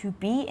feels like to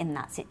be in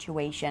that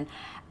situation.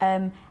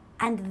 And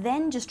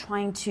then just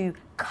trying to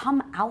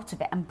come out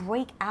of it and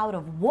break out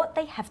of what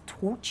they have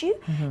taught you.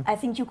 I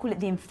think you call it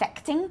the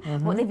infecting,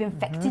 what they've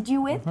infected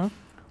you with.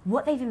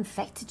 What they've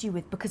infected you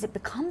with, because it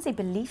becomes a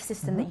belief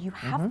system that you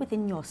have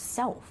within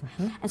yourself.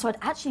 And so I'd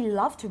actually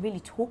love to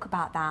really talk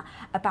about that,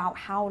 about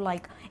how,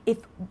 like, if,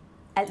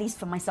 at least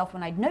for myself,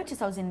 when I'd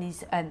noticed I was in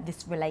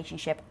this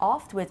relationship,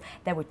 afterwards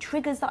there were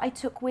triggers that I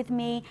took with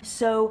me.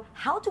 So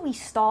how do we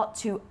start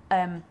to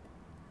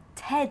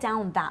tear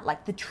down that,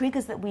 like the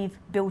triggers that we've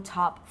built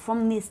up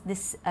from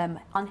this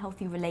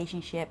unhealthy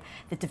relationship,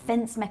 the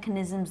defense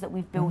mechanisms that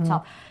we've built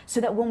up, so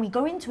that when we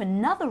go into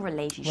another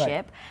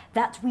relationship,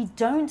 that we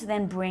don't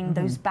then bring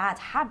those bad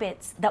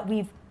habits that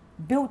we've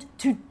built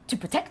to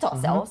protect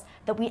ourselves,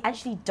 that we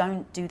actually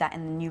don't do that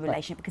in the new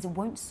relationship because it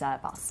won't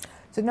serve us.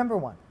 So number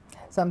one,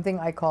 something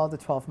I call the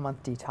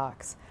 12-month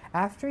detox.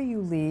 After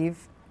you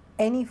leave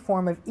any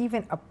form of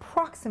even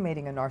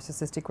approximating a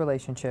narcissistic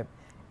relationship,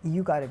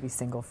 you got to be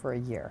single for a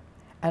year.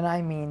 And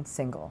I mean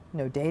single.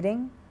 No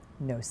dating,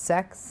 no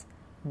sex,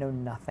 no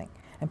nothing.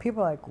 And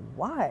people are like,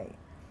 why?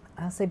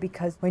 I'll say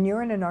because when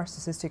you're in a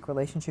narcissistic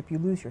relationship, you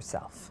lose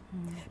yourself.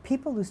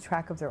 People lose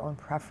track of their own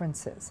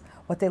preferences,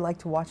 what they like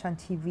to watch on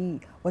TV,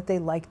 what they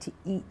like to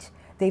eat.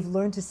 They've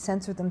learned to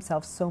censor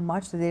themselves so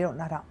much that they don't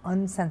know how to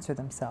uncensor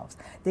themselves.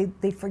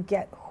 They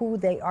forget who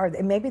they are.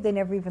 And maybe they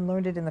never even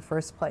learned it in the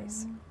first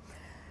place.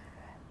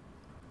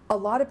 A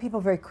lot of people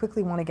very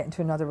quickly want to get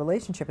into another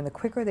relationship, and the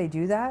quicker they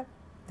do that,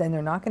 then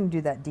they're not going to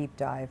do that deep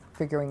dive,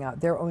 figuring out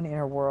their own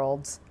inner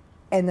worlds,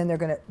 and then they're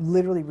going to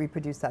literally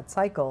reproduce that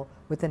cycle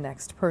with the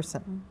next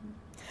person.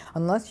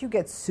 Unless you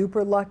get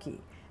super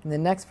lucky, and the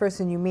next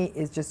person you meet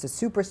is just a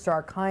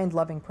superstar, kind,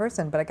 loving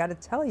person, but I got to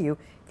tell you,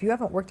 if you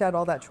haven't worked out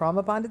all that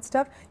trauma bonded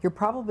stuff, you're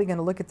probably going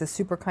to look at this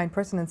super kind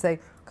person and say,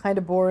 kind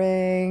of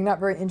boring, not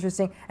very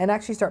interesting, and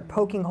actually start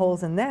poking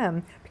holes in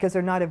them because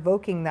they're not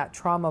evoking that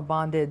trauma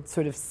bonded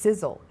sort of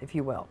sizzle, if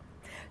you will.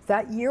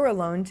 That year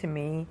alone to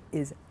me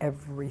is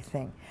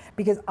everything,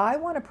 because I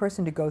want a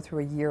person to go through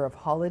a year of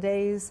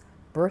holidays,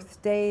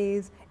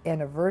 birthdays,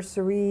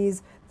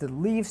 anniversaries, the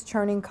leaves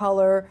turning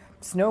color,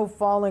 snow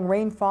falling,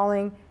 rain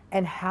falling,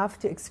 and have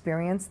to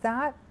experience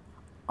that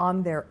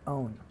on their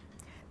own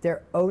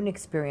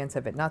experience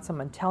of it, not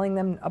someone telling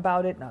them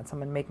about it, not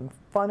someone making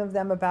fun of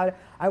them about it.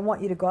 I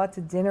want you to go out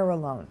to dinner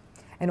alone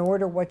and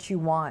order what you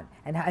want.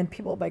 And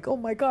people are like, oh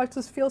my gosh,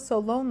 this feels so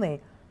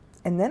lonely.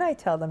 And then I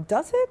tell them,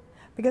 does it?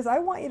 Because I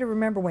want you to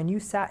remember when you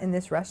sat in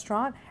this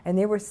restaurant and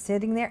they were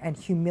sitting there and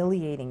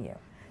humiliating you.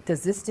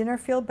 Does this dinner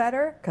feel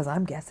better? Because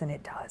I'm guessing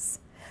it does.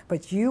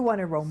 But you want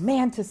to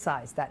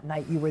romanticize that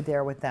night you were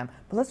there with them.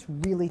 But let's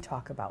really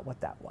talk about what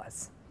that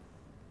was.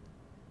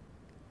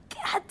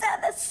 God,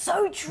 that's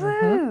so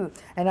true.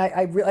 And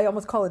I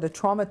almost call it a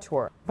trauma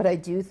tour. But I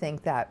do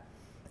think that,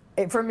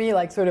 for me,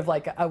 like sort of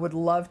like I would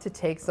love to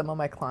take some of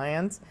my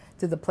clients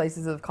to the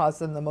places that have caused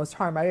them the most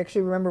harm. I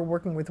actually remember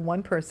working with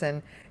one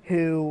person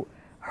who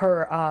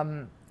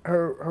her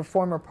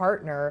former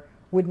partner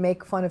would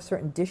make fun of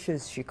certain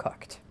dishes she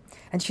cooked,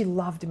 and she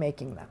loved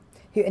making them.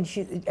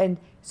 And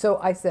so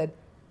I said,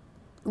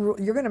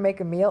 you're going to make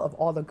a meal of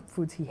all the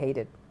foods he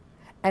hated,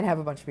 and have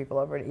a bunch of people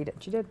over to eat it.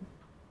 And she did.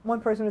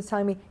 One person was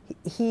telling me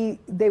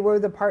they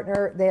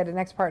had an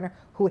ex-partner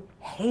who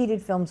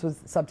hated films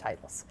with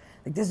subtitles.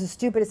 Like, this is the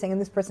stupidest thing, and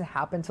this person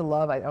happened to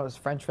love, I know it was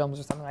French films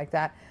or something like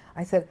that.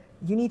 I said,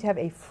 you need to have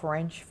a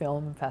French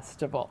film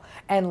festival,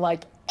 and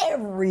like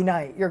every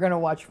night you're going to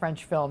watch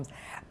French films.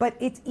 But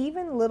it's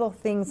even little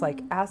things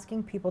like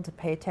asking people to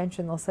pay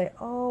attention. They'll say,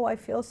 oh, I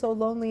feel so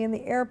lonely in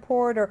the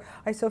airport, or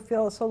I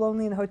feel so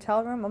lonely in the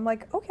hotel room. I'm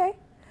like, okay.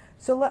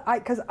 So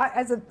because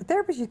as a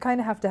therapist, you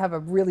kind of have to have a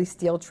really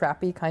steel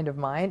trappy kind of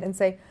mind and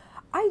say,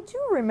 I do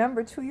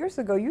remember 2 years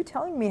ago you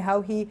telling me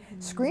how he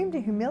screamed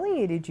and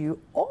humiliated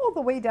you all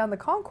the way down the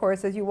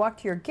concourse as you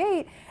walked to your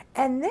gate,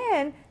 and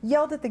then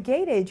yelled at the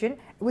gate agent,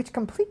 which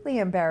completely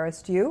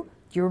embarrassed you.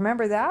 Do you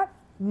remember that?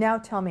 Now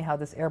tell me how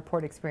this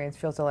airport experience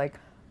feels. So like,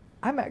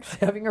 I'm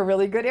actually having a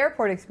really good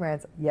airport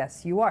experience.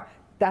 Yes, you are.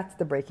 That's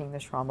the breaking the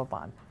trauma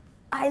bond.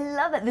 I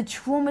love it. The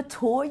trauma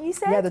tour, you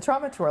said? Yeah, the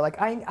trauma tour. Like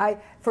I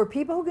for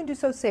people who can do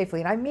so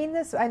safely, and I mean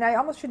this, and I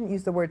almost shouldn't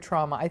use the word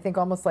trauma. I think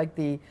almost like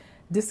the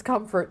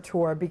discomfort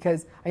tour,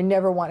 because I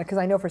never want, because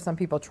I know for some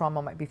people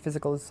trauma might be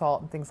physical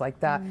assault and things like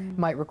that,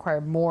 might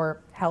require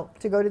more help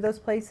to go to those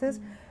places.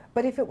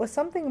 But if it was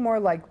something more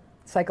like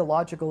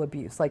psychological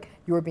abuse, like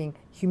you were being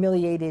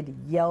humiliated,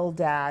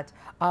 yelled at,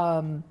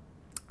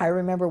 I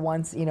remember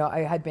once, I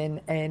had been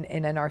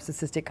in a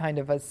narcissistic kind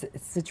of a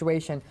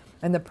situation,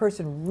 and the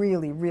person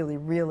really, really,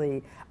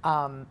 really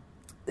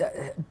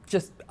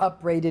just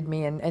upbraided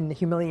me and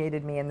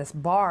humiliated me in this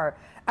bar.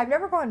 I've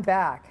never gone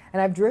back,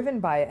 and I've driven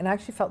by it, and I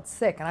actually felt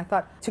sick, and I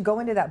thought to go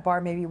into that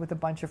bar maybe with a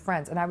bunch of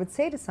friends. And I would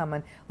say to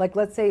someone, like,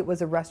 let's say it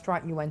was a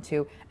restaurant you went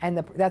to,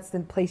 and that's the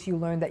place you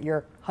learned that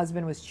your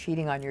husband was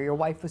cheating on you, your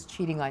wife was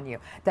cheating on you,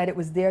 that it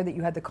was there that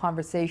you had the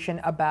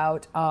conversation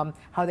about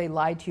how they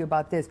lied to you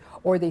about this,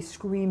 or they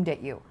screamed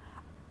at you.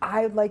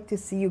 I'd like to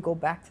see you go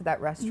back to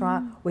that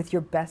restaurant with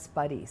your best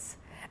buddies,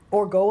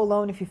 or go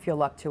alone if you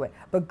feel up to it,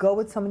 but go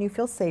with someone you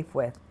feel safe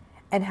with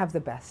and have the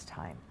best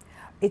time.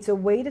 It's a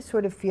way to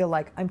sort of feel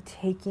like I'm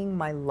taking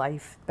my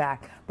life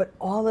back, but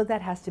all of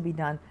that has to be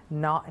done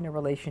not in a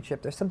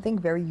relationship. There's something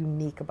very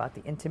unique about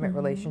the intimate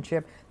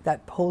relationship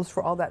that pulls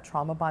for all that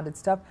trauma bonded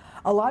stuff.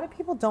 A lot of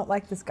people don't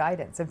like this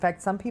guidance. In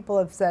fact, some people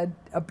have said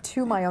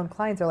to my own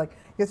clients, they're like,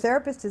 your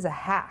therapist is a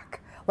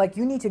hack. Like,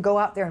 you need to go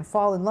out there and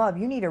fall in love.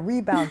 You need a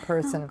rebound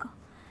person.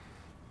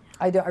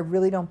 I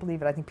really don't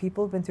believe it. I think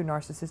people who've been through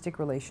narcissistic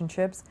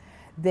relationships,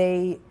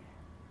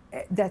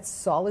 that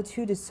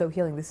solitude is so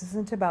healing. This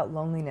isn't about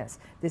loneliness.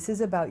 This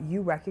is about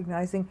you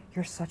recognizing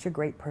you're such a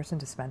great person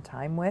to spend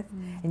time with,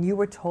 and you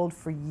were told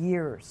for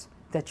years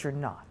that you're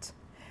not.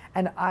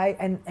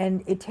 And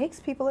it takes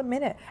people a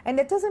minute. And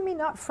it doesn't mean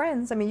not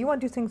friends. I mean, you want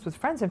to do things with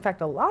friends. In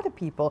fact, a lot of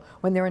people,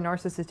 when they're in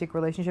narcissistic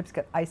relationships,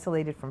 get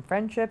isolated from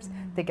friendships.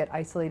 They get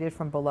isolated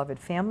from beloved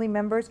family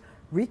members.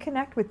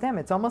 Reconnect with them.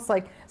 It's almost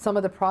like some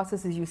of the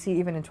processes you see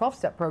even in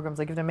 12-step programs,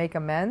 like you have to make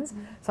amends.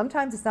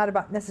 Sometimes it's not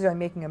about necessarily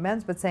making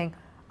amends, but saying,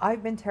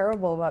 I've been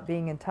terrible about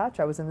being in touch.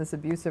 I was in this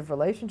abusive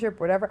relationship,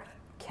 whatever.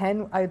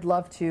 Can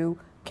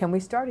we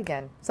start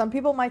again? Some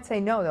people might say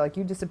no. They're like,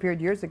 you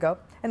disappeared years ago,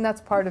 and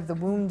that's part of the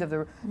wound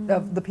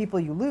of the people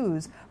you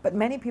lose. But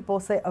many people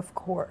say, of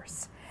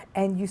course.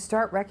 And you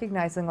start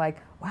recognizing, like,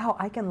 wow,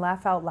 I can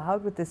laugh out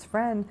loud with this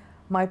friend.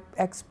 My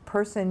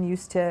ex-person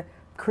used to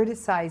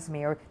criticize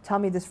me or tell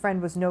me this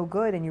friend was no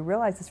good, and you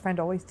realize this friend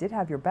always did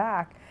have your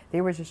back. They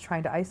were just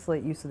trying to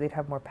isolate you so they'd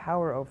have more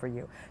power over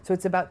you. So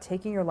it's about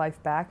taking your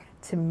life back.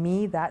 To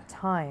me, that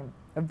time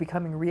of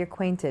becoming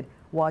reacquainted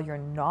while you're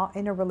not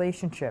in a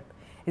relationship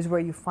is where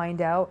you find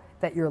out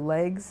that your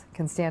legs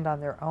can stand on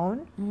their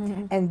own.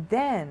 And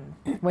then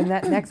when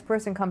that next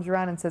person comes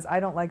around and says, I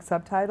don't like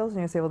subtitles,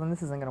 and you say, well, then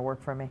this isn't going to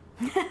work for me.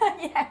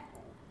 Yeah.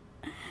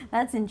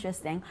 That's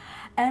interesting.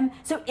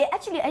 So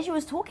actually, as you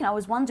was talking, I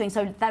was wondering,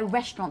 so that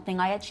restaurant thing,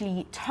 I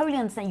actually totally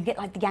understand. You get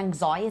like the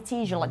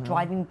anxieties, you're like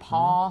driving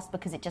past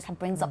because it just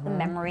brings up the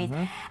memories.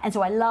 And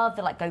so I love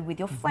that, like, go with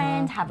your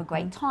friend, have a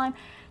great time.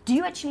 Do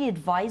you actually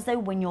advise, though,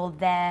 when you're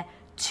there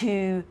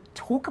to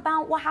talk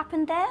about what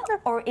happened there?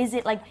 Or is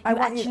it like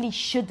you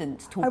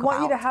shouldn't talk about it? I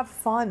want you to have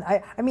fun.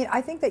 I mean, I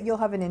think that you'll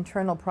have an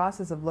internal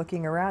process of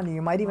looking around, and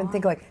you might even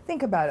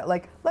think about it.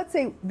 Like, let's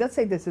say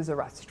this is a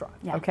restaurant,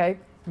 okay?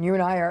 You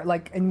and I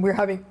are and we're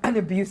having an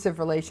abusive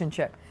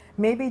relationship.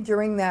 Maybe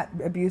during that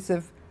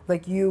abusive,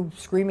 like you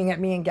screaming at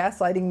me and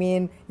gaslighting me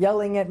and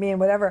yelling at me and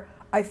whatever,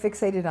 I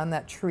fixated on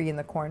that tree in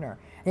the corner.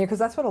 Because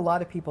that's what a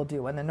lot of people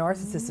do. When the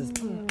narcissist is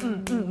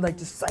like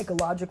just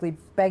psychologically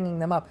banging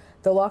them up.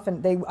 They'll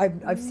often,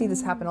 I've seen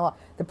this happen a lot.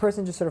 The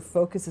person just sort of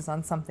focuses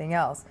on something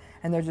else,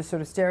 and they're just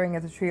sort of staring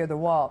at the tree or the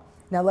wall.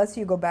 Now, let's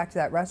say you go back to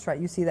that restaurant,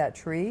 you see that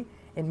tree,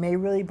 it may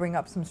really bring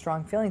up some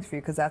strong feelings for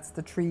you because that's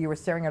the tree you were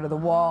staring at, or the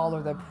wall,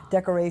 or the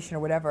decoration, or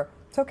whatever.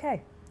 It's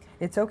okay.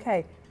 It's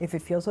okay. If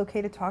it feels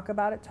okay to talk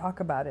about it, talk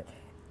about it.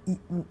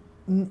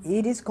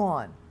 It is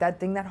gone. That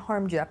thing that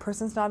harmed you, that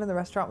person's not in the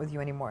restaurant with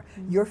you anymore.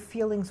 Your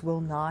feelings will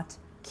not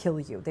kill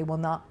you. They will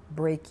not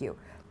break you.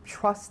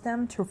 Trust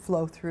them to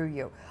flow through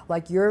you.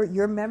 Like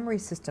your memory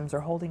systems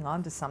are holding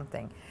on to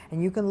something.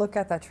 And you can look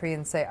at that tree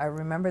and say, I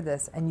remember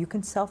this. And you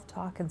can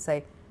self-talk and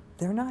say,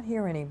 they're not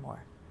here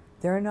anymore.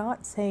 They're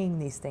not saying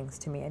these things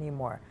to me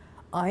anymore.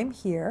 I'm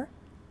here.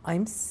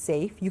 I'm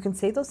safe. You can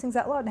say those things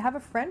out loud and have a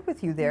friend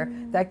with you there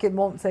that kid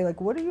won't say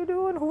like, what are you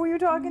doing? Who are you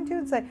talking to?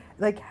 And say,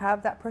 like,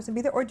 have that person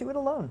be there, or do it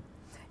alone.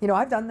 You know,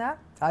 I've done that.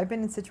 I've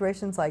been in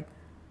situations like,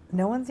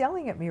 no one's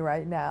yelling at me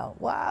right now.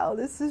 Wow,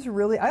 this is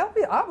really, I'll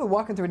be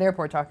walking through an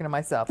airport talking to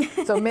myself.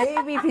 So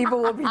maybe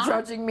people will be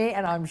judging me,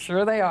 and I'm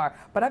sure they are,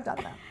 but I've done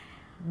that.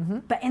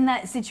 But in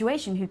that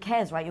situation, who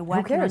cares, right? You're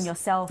working on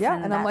yourself.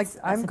 Yeah, and I'm like,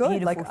 I'm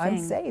good. Like, I'm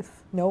thing. safe.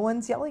 No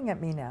one's yelling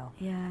at me now.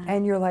 Yeah.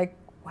 And you're like,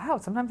 wow,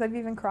 sometimes I've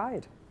even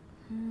cried.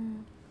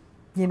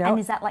 You know? And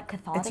is that like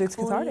cathartic It's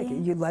cathartic.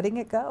 You're letting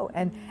it go.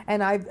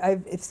 And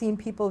I've seen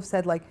people have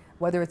said, like,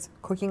 whether it's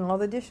cooking all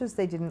the dishes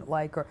they didn't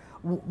like, or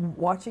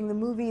watching the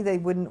movie they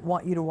wouldn't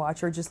want you to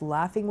watch, or just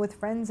laughing with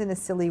friends in a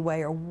silly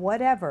way, or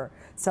whatever,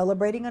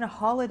 celebrating on a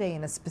holiday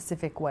in a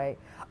specific way.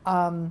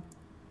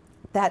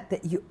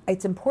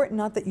 It's important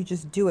not that you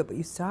just do it, but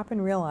you stop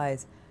and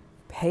realize,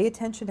 pay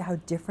attention to how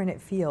different it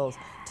feels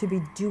to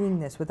be doing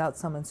this without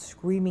someone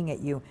screaming at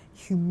you,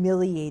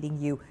 humiliating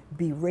you,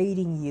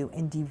 berating you,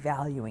 and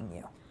devaluing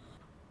you.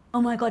 Oh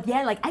my God,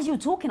 yeah, like as you were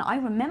talking, I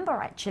remember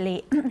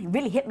actually, it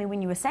really hit me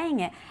when you were saying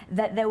it,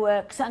 that there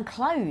were certain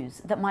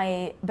clothes that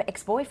my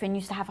ex-boyfriend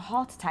used to have a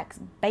heart attack,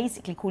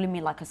 basically calling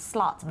me like a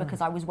slut because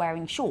I was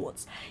wearing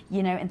shorts,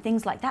 you know, and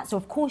things like that. So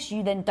of course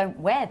you then don't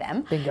wear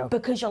them. Bingo.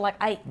 Because you're like,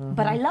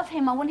 but I love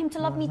him, I want him to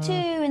love me too,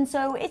 and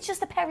so it's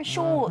just a pair of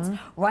shorts,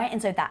 right?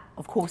 And so that,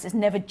 of course, is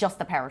never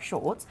just a pair of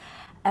shorts.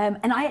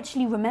 And I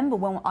actually remember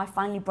when I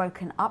finally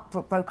broke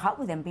up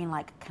with him, being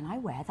like, can I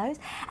wear those?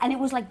 And it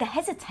was like the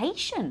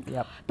hesitation.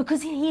 Yep.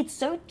 Because he had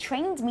so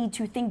trained me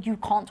to think you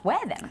can't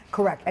wear them.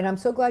 Correct. And I'm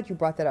so glad you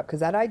brought that up,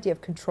 because that idea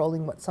of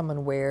controlling what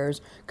someone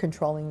wears,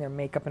 controlling their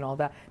makeup and all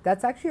that,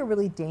 that's actually a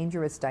really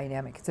dangerous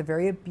dynamic. It's a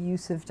very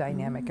abusive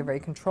dynamic, a very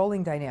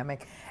controlling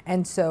dynamic.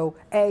 And so,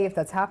 if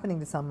that's happening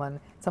to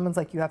someone's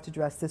like, you have to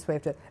dress this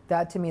way.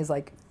 That to me is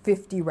like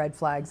 50 red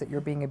flags that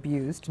you're being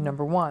abused,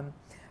 number one.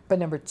 But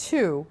number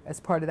two,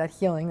 as part of that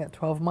healing, that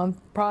 12-month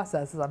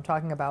process, as I'm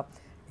talking about,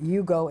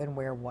 you go and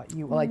wear what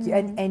you like.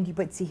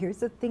 But see, here's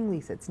the thing,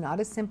 Lisa. It's not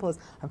as simple as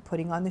I'm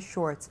putting on the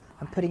shorts,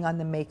 I'm putting on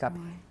the makeup.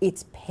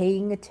 It's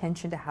paying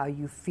attention to how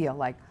you feel.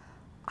 Like,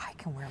 I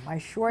can wear my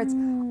shorts.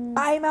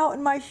 I'm out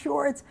in my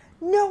shorts.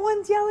 No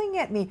one's yelling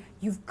at me.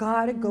 You've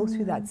got to go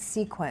through that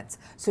sequence.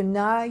 So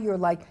now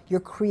you're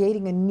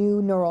creating a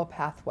new neural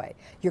pathway.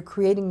 You're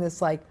creating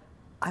this like,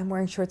 I'm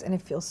wearing shorts and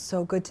it feels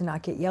so good to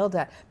not get yelled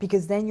at,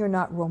 because then you're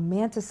not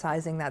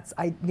romanticizing that.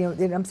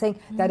 I'm saying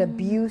that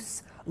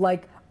abuse,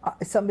 like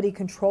somebody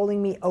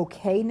controlling me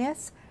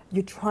okayness,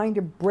 you're trying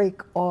to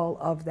break all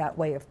of that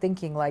way of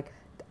thinking. Like,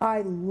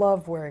 I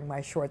love wearing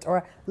my shorts, or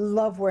I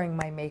love wearing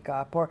my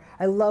makeup, or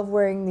I love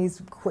wearing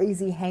these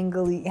crazy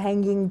hanging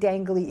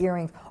dangly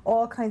earrings,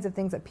 all kinds of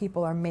things that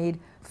people are made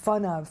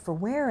fun of for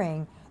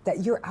wearing,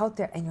 that you're out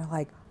there and you're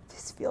like,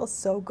 this feels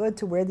so good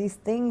to wear these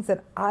things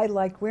that I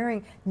like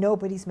wearing.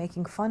 Nobody's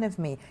making fun of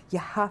me. You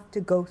have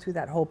to go through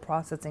that whole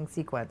processing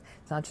sequence.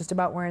 It's not just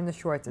about wearing the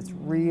shorts. It's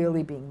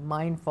really being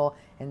mindful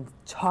and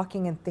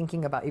talking and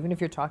thinking about, even if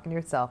you're talking to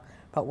yourself,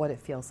 about what it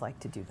feels like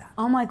to do that.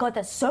 Oh my God,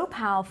 that's so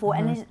powerful.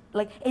 And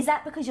is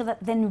that because you're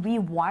then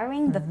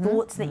rewiring the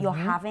thoughts that you're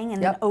having,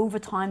 and then over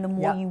time, the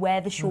more you wear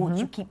the shorts,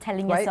 you keep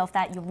telling yourself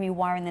that, you're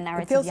rewiring the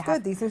narrative. It feels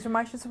good. These things are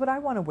my shorts, what I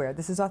want to wear.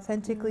 This is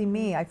authentically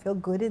me. I feel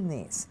good in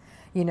these.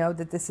 You know,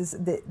 that this is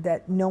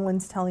that no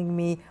one's telling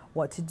me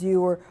what to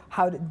do or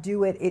how to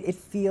do it. It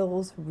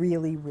feels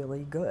really,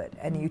 really good.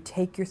 And you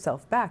take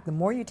yourself back. The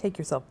more you take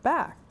yourself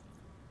back,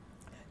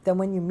 then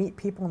when you meet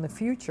people in the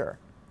future,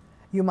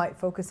 you might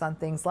focus on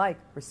things like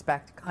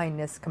respect,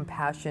 kindness,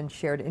 compassion,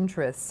 shared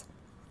interests,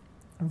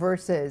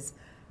 versus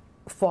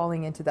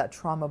falling into that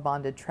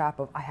trauma-bonded trap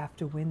of, I have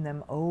to win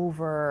them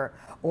over,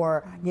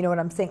 or, you know what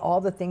I'm saying, all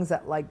the things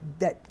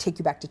that take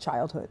you back to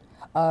childhood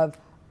of,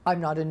 I'm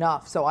not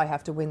enough, so I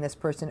have to win this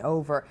person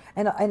over.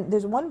 And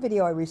there's one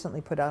video I recently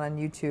put out on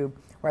YouTube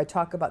where I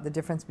talk about the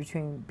difference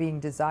between being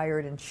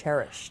desired and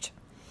cherished.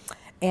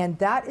 And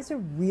that is a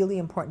really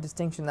important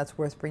distinction that's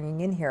worth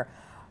bringing in here.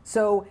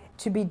 So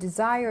to be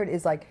desired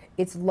is like,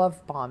 it's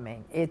love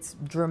bombing, it's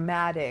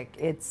dramatic,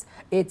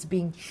 it's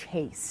being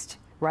chased,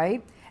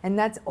 right? And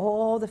that's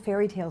all the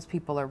fairy tales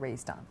people are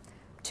raised on.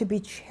 To be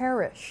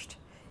cherished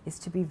is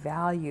to be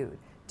valued,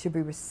 to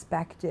be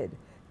respected,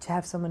 to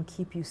have someone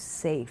keep you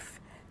safe,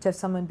 to have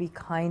someone be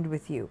kind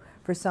with you,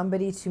 for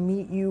somebody to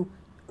meet you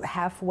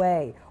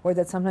halfway, or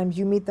that sometimes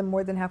you meet them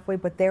more than halfway,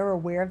 but they're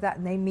aware of that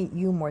and they meet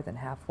you more than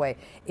halfway.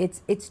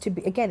 It's to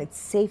be, again, it's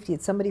safety.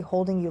 It's somebody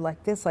holding you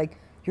like this, like,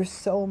 you're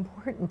so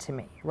important to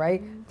me,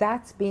 right?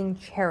 That's being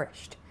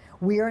cherished.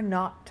 We are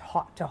not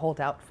taught to hold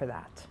out for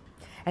that.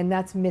 And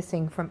that's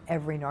missing from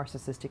every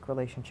narcissistic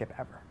relationship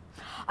ever.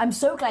 I'm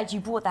so glad you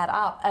brought that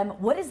up.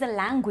 What is the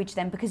language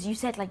then? Because you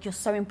said, like, you're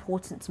so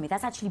important to me.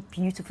 That's actually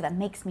beautiful. That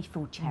makes me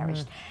feel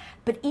cherished.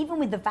 But even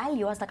with the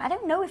value, I was like, I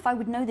don't know if I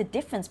would know the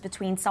difference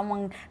between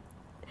someone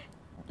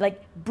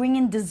like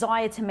bringing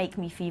desire to make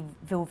me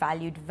feel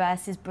valued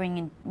versus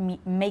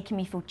making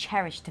me feel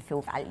cherished to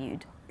feel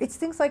valued. It's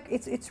things like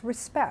it's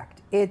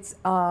respect. It's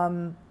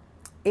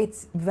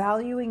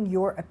valuing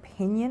your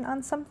opinion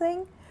on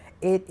something.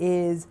 It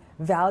is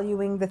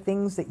valuing the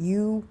things that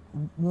you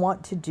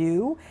want to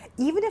do,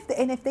 even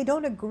if they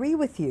don't agree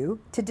with you,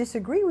 to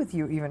disagree with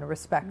you even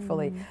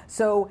respectfully.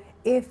 So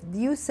if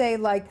you say,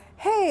 like,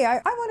 hey,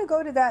 I want to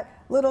go to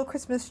that little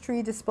Christmas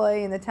tree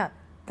display in the town,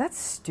 that's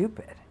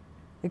stupid.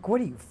 Like,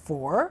 what are you,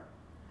 4?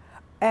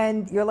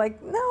 And you're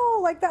like, no,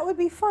 like, that would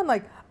be fun.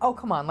 Like, oh,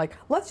 come on, like,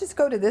 let's just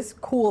go to this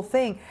cool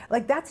thing.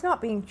 Like, that's not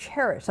being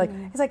cherished. Like,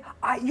 it's like,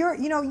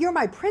 you're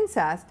my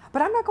princess,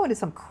 but I'm not going to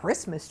some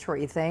Christmas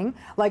tree thing.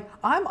 Like,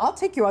 I'll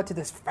take you out to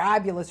this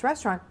fabulous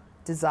restaurant.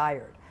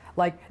 Desired.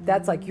 Like,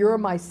 that's like, you're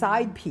my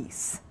side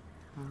piece.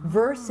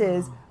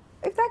 Versus,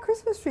 if that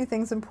Christmas tree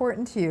thing's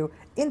important to you,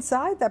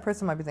 inside that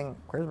person might be thinking,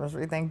 Christmas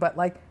tree thing, but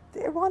like,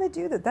 they want to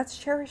do that. That's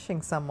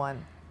cherishing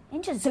someone.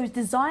 Interesting. So is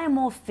desire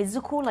more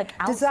physical, like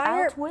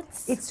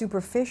outwards? It's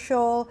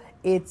superficial.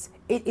 It's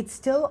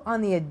still on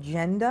the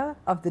agenda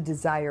of the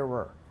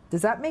desirer.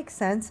 Does that make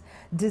sense?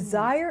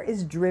 Desire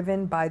is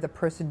driven by the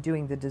person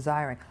doing the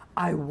desiring.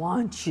 I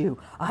want you.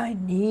 I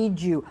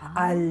need you.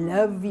 I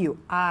love you.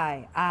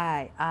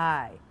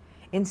 I.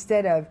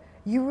 Instead of,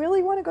 you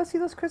really want to go see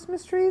those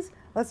Christmas trees?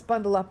 Let's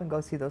bundle up and go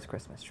see those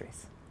Christmas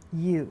trees.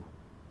 You.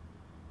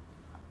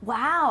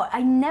 Wow,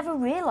 I never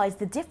realized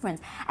the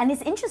difference. And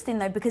it's interesting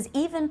though, because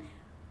even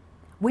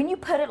when you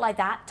put it like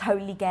that,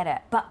 totally get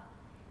it. But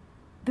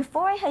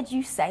before I heard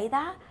you say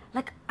that,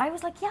 like, I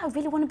was like, yeah, I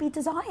really want to be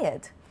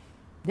desired.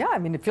 Yeah, I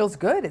mean, it feels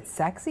good. It's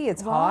sexy.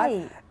 It's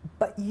hot.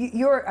 But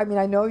I mean,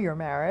 I know you're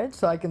married,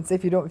 so I can say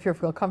if you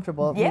feel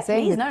comfortable. Yeah,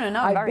 please. No.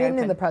 I've been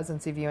in the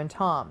presence of you and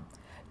Tom.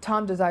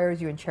 Tom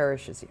desires you and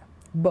cherishes you,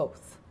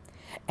 both.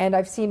 And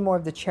I've seen more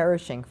of the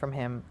cherishing from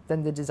him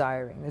than the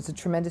desiring. There's a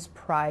tremendous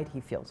pride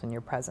he feels in your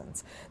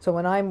presence. So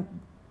when I'm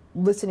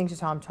listening to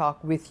Tom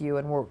talk with you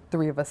and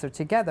 3 of us are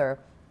together,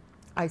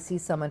 I see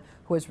someone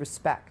who has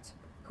respect,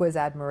 who has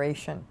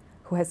admiration,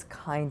 who has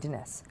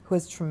kindness, who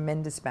has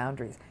tremendous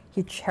boundaries.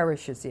 He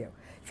cherishes you.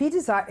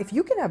 If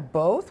you can have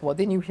both, well,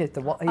 then you hit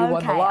the won the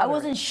lottery. I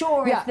wasn't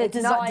sure if the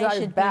desire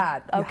should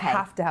bad. be. You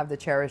have to have the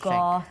cherishing.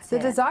 The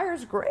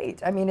desire's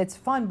great. I mean, it's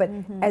fun, but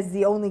as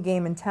the only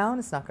game in town,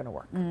 it's not going to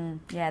work.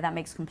 Yeah, that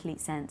makes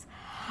complete sense.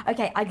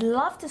 Okay, I'd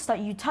love to start.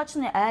 You touched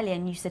on it earlier,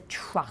 and you said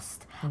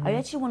trust. I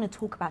actually want to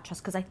talk about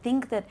trust because I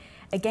think that,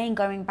 again,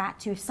 going back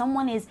to if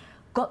someone is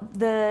got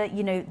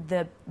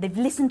they've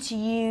listened to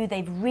you,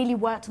 they've really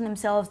worked on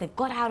themselves, they've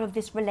got out of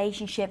this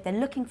relationship, they're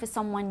looking for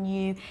someone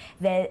new,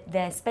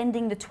 they're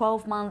spending the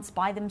 12 months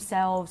by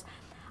themselves.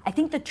 I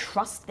think the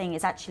trust thing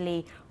is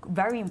actually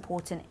very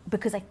important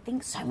because I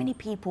think so many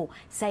people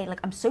say, like,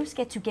 I'm so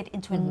scared to get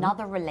into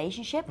another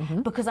relationship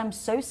because I'm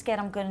so scared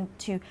I'm going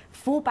to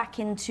fall back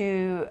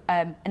into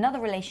another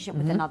relationship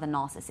with another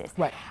narcissist.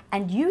 Right.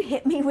 And you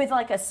hit me with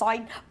like a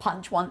side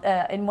punch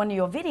in one of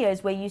your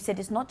videos where you said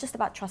it's not just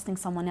about trusting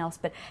someone else,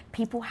 but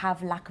people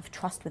have lack of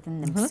trust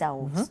within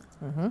themselves.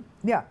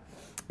 Yeah,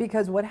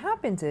 because what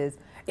happens is,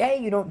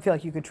 you don't feel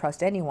like you could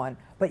trust anyone,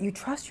 but you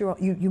trust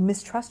you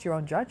mistrust your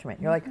own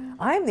judgment. You're like,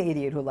 I'm the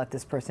idiot who let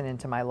this person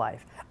into my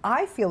life.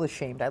 I feel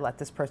ashamed I let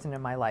this person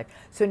in my life.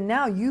 So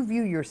now you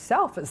view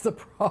yourself as the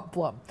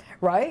problem,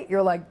 right?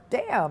 You're like,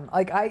 damn,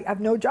 like I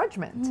have no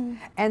judgment.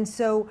 And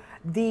so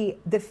the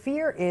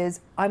fear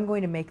is, I'm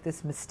going to make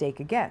this mistake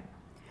again,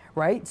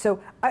 right? So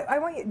I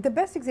want you, the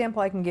best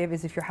example I can give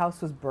is if your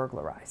house was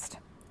burglarized,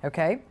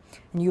 okay?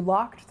 And you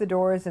locked the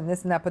doors and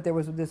this and that, but there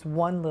was this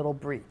one little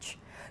breach.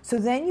 So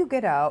then you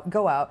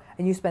go out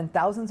and you spend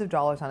thousands of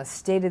dollars on a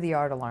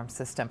state-of-the-art alarm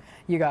system.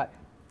 You got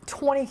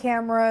 20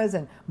 cameras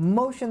and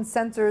motion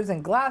sensors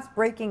and glass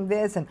breaking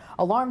this and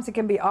alarms that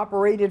can be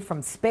operated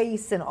from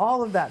space and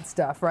all of that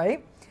stuff,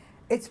 right?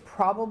 It's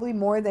probably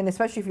more than,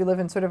 especially if you live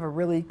in sort of a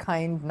really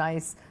kind,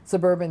 nice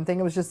suburban thing.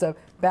 It was just a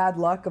bad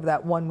luck of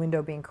that one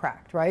window being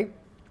cracked, right?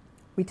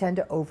 We tend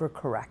to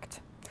overcorrect.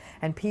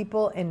 And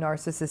people in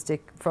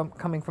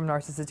coming from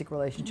narcissistic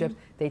relationships,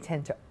 they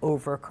tend to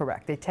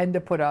overcorrect. They tend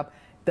to put up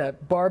the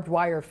barbed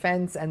wire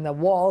fence and the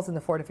walls and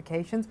the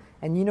fortifications.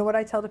 And you know what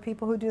I tell the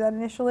people who do that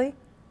initially?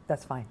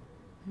 That's fine.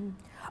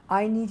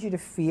 I need you to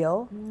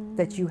feel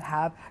that you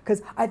have,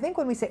 because I think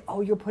when we say,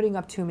 oh, you're putting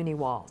up too many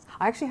walls.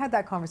 I actually had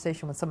that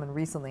conversation with someone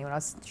recently when I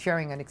was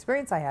sharing an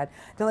experience I had.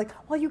 They're like,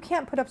 well, you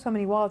can't put up so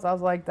many walls. I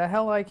was like, the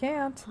hell I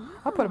can't.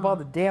 I'll put up all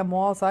the damn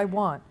walls I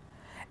want.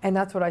 And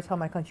that's what I tell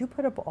my clients. You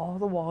put up all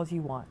the walls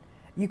you want.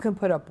 You can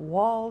put up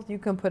walls, you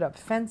can put up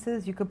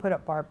fences, you can put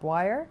up barbed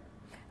wire.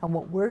 And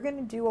what we're going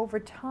to do over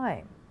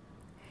time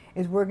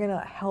is we're going to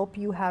help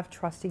you have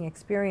trusting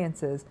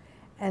experiences.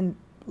 And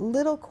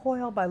little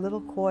coil by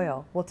little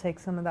coil, we'll take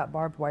some of that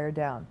barbed wire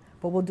down.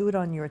 But we'll do it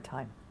on your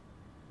time.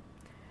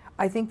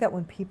 I think that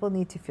when people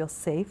need to feel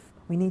safe,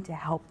 we need to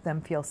help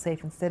them feel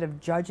safe instead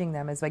of judging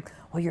them as like,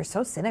 well, you're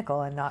so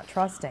cynical and not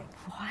trusting.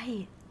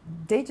 Right.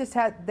 They just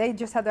had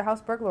their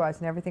house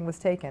burglarized and everything was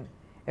taken.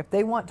 If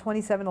they want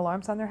 27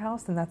 alarms on their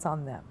house, then that's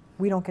on them.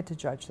 We don't get to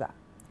judge that.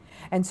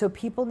 And so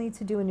people need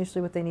to do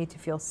initially what they need to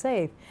feel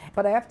safe.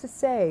 But I have to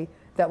say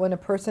that when a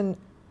person,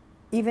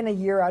 even a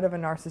year out of a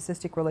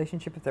narcissistic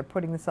relationship, if they're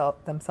putting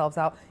themselves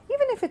out,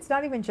 even if it's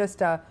not even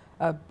just a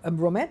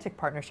romantic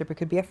partnership, it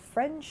could be a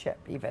friendship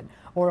even,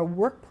 or a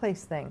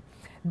workplace thing,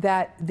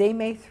 that they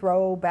may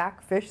throw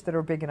back fish that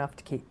are big enough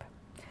to keep.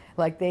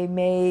 Like they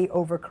may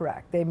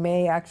overcorrect. They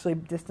may actually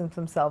distance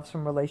themselves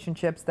from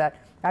relationships that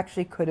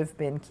actually could have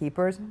been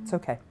keepers. It's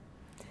okay.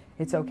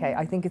 It's okay.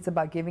 I think it's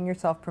about giving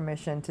yourself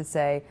permission to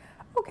say,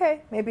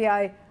 okay, maybe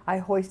I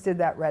hoisted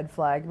that red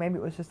flag. Maybe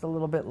it was just a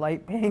little bit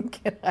light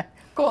pink and I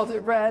called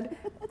it red.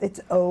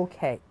 It's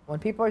okay. When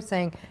people are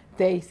saying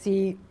they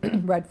see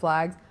red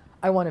flags,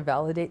 I want to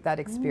validate that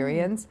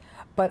experience.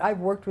 But I've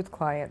worked with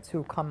clients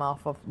who come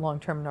off of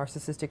long-term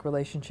narcissistic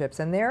relationships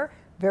and they're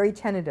very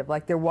tentative,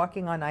 like they're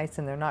walking on ice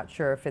and they're not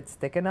sure if it's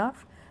thick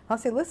enough. I'll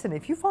say, listen,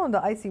 if you fall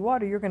into icy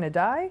water, you're going to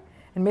die.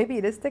 And maybe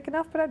it is thick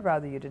enough, but I'd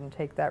rather you didn't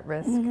take that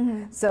risk.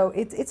 So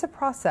it's a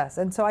process.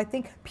 And so I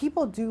think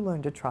people do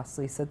learn to trust,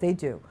 Lisa. They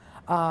do.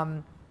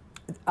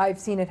 I've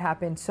seen it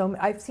happen.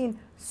 I've seen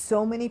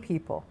so many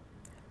people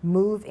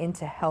move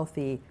into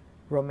healthy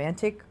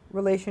romantic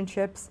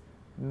relationships,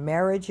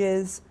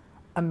 marriages,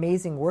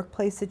 amazing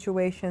workplace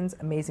situations,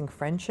 amazing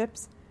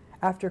friendships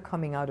after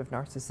coming out of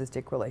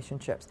narcissistic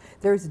relationships.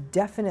 There's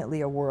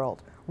definitely a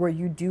world where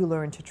you do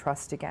learn to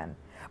trust again.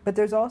 But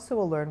there's also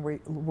a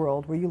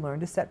world where you learn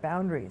to set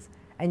boundaries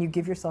and you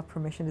give yourself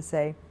permission to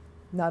say,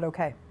 not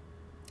okay,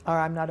 or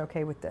I'm not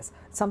okay with this.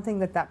 Something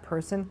that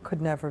person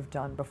could never have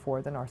done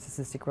before the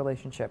narcissistic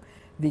relationship.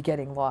 The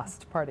getting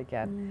lost part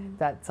again,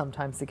 that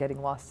sometimes the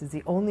getting lost is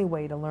the only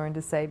way to learn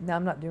to say, no,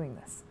 I'm not doing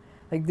this.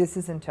 Like, this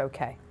isn't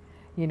okay.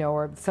 You know,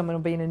 or someone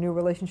will be in a new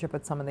relationship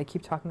with someone, they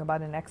keep talking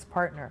about an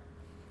ex-partner.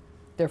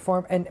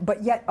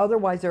 But yet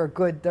otherwise they're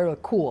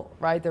cool,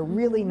 right? They're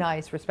really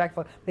nice,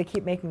 respectful. They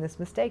keep making this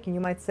mistake and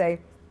you might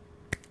say,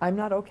 I'm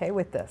not okay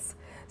with this.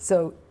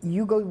 So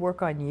you go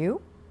work on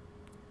you,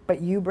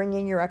 but you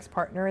bringing your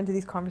ex-partner into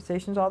these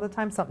conversations all the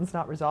time, something's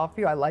not resolved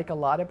for you. I like a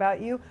lot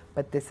about you,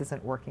 but this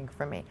isn't working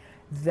for me.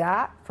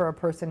 That, for a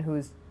person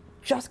who's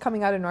just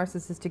coming out of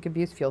narcissistic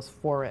abuse, feels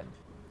foreign.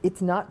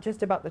 It's not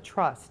just about the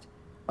trust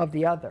of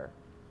the other.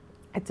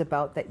 It's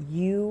about that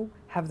you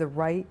have the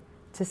right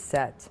to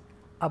set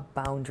a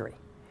boundary.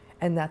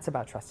 And that's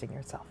about trusting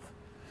yourself.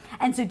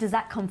 And so does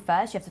that come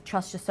first? You have to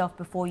trust yourself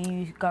before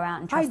you go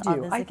out and trust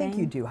others again? I think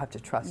you do have to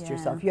trust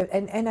yourself.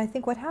 And I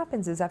think what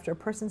happens is after a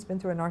person's been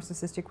through a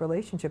narcissistic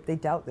relationship, they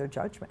doubt their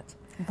judgment.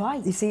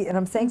 Right. You see, and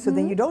I'm saying, so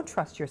then you don't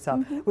trust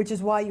yourself, which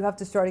is why you have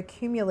to start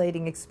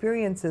accumulating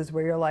experiences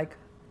where you're like,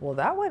 well,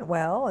 that went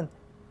well, and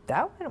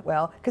that went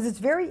well. Because it's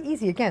very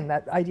easy, again,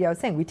 that idea I was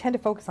saying, we tend to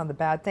focus on the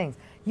bad things.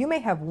 You may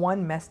have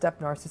one messed up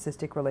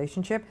narcissistic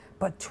relationship,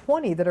 but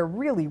 20 that are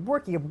really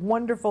working, of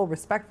wonderful,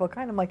 respectful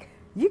kind. I'm like,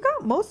 you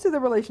got most of the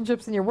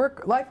relationships in your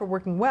life are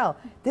working well.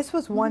 This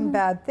was one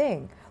bad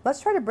thing. Let's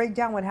try to break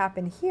down what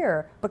happened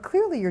here, but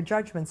clearly your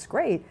judgment's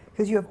great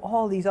because you have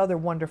all these other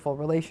wonderful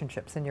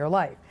relationships in your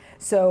life.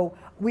 So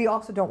we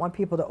also don't want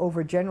people to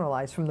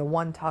overgeneralize from the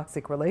one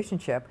toxic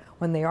relationship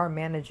when they are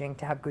managing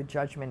to have good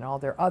judgment in all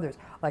their others.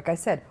 Like I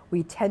said,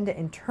 we tend to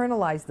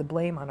internalize the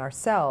blame on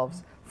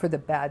ourselves for the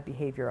bad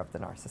behavior of the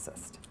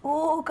narcissist.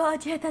 Oh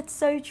God, yeah, that's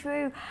so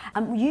true.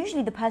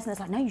 Usually the person that's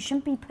like, no, you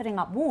shouldn't be putting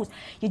up walls.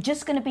 You're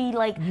just gonna be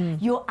like,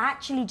 you're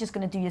actually just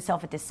gonna do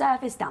yourself a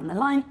disservice down the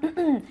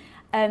line.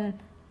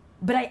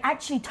 But I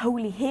actually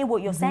totally hear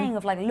what you're saying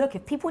of like, look,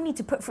 if people need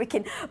to put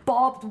freaking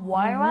barbed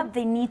wire up,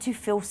 they need to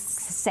feel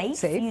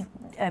safe.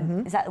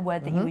 Is that the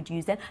word that you would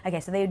use then? Okay,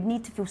 so they would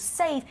need to feel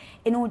safe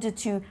in order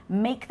to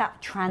make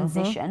that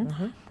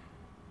transition.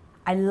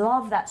 I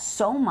love that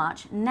so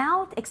much.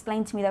 Now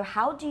explain to me though,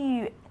 how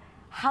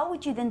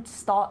would you then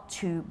start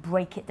to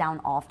break it down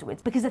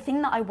afterwards? Because the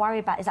thing that I worry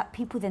about is that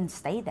people then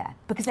stay there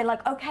because they're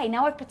like, okay,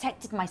 now I've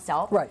protected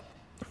myself. Right.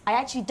 I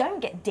actually don't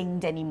get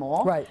dinged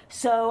anymore. Right.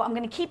 So I'm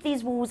going to keep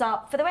these walls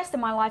up for the rest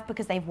of my life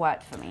because they've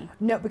worked for me.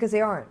 No, because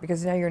they aren't.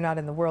 Because now you're not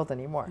in the world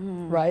anymore.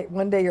 Right?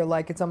 One day you're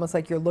like, it's almost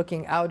like you're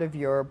looking out of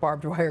your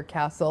barbed wire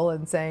castle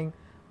and saying,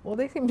 well,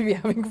 they seem to be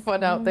having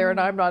fun out there and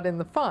I'm not in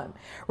the fun.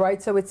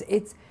 Right? So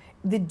it's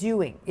the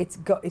doing.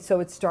 So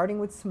it's starting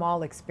with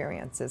small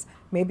experiences.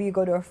 Maybe you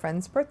go to a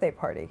friend's birthday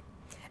party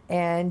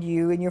and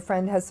you and your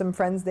friend has some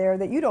friends there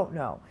that you don't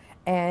know.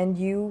 And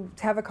you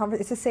have a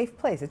conversation. It's a safe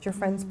place. It's your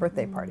friend's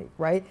birthday party,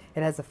 right?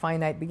 It has a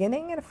finite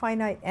beginning and a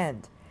finite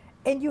end.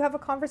 And you have a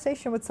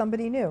conversation with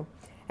somebody new.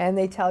 and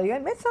they tell you,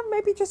 and it's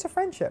maybe just a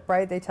friendship,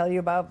 right? They tell you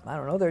about, I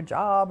don't know, their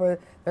job or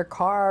their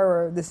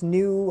car or this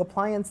new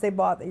appliance they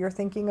bought that you're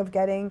thinking of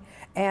getting,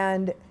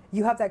 and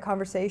you have that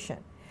conversation.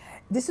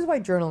 This is why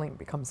journaling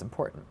becomes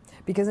important,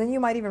 because then you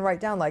might even write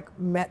down, like,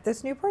 met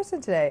this new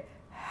person today,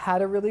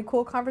 had a really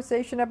cool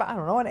conversation about, I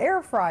don't know, an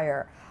air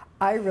fryer.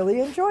 I really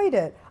enjoyed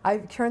it.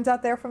 Turns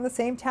out they're from the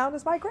same town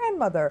as my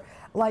grandmother.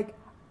 Like,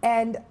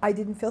 and I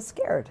didn't feel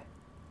scared.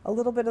 A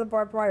little bit of the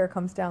barbed wire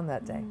comes down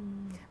that day,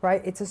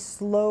 right? It's a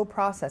slow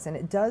process, and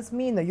it does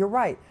mean that you're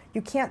right.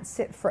 You can't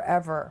sit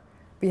forever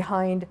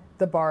behind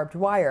the barbed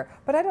wire,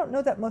 but I don't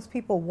know that most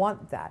people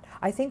want that.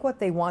 I think what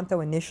they want,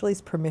 though, initially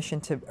is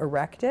permission to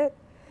erect it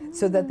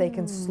so that they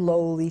can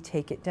slowly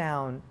take it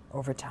down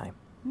over time.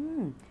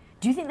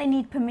 Do you think they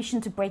need permission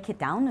to break it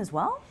down as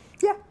well?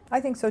 Yeah, I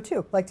think so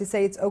too. Like, to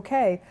say it's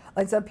okay.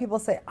 Like, some people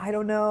say, I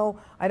don't know,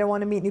 I don't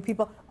want to meet new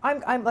people.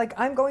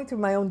 I'm going through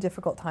my own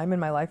difficult time in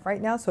my life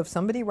right now. So if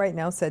somebody right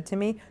now said to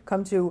me,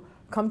 come to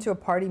a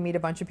party, meet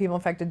a bunch of people.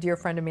 In fact, a dear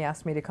friend of me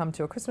asked me to come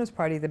to a Christmas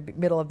party the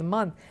middle of the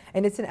month,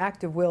 and it's an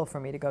act of will for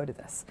me to go to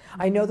this.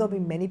 I know there'll be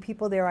many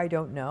people there I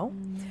don't know,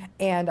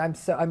 and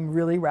I'm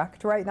really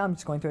wrecked right now. I'm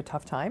just going through a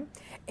tough time,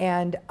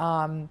 and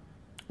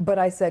but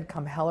I said,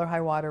 come hell or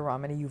high water,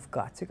 Ramani, you've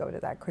got to go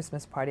to that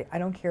Christmas party. I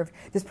don't care if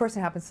this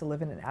person happens to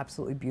live in an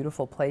absolutely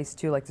beautiful place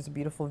too, like there's a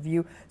beautiful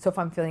view. So if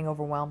I'm feeling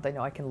overwhelmed, I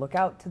know I can look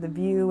out to the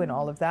view and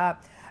all of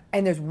that.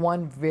 And there's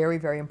one very,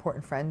 very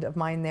important friend of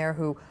mine there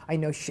who I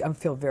know I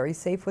feel very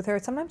safe with her.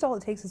 Sometimes all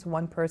it takes is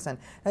one person.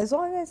 As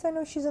long as I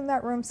know she's in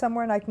that room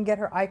somewhere and I can get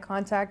her eye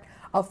contact,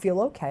 I'll feel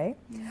okay.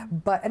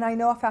 And I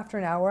know if after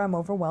an hour I'm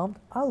overwhelmed,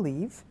 I'll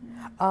leave.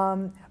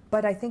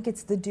 But I think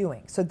it's the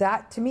doing. So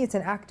that, to me, it's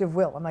an act of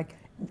will. I'm like,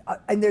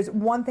 and there's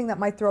one thing that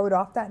might throw it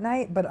off that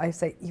night, but I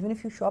say, even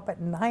if you show up at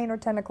 9 or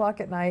 10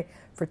 o'clock at night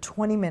for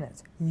 20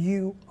 minutes,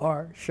 you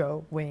are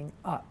showing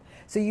up.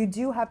 So you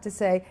do have to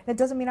say, and it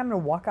doesn't mean I'm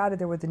going to walk out of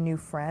there with a new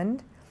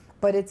friend,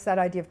 but it's that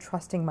idea of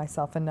trusting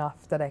myself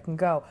enough that I can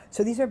go.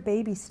 So these are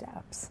baby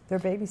steps. They're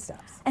baby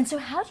steps. And so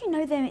how do you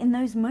know they're in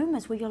those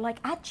moments where you're like,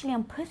 actually,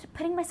 I'm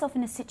putting myself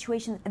in a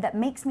situation that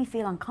makes me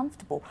feel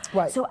uncomfortable.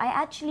 Right. So I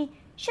actually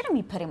shouldn't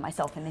be putting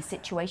myself in this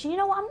situation. You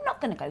know what? I'm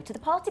not going to go to the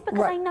party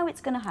because I know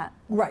it's going to hurt.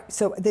 Right.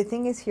 So the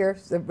thing is here,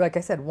 like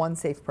I said, one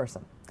safe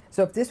person.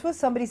 So if this was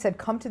somebody said,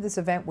 come to this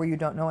event where you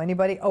don't know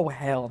anybody, oh,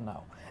 hell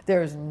no.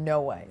 There's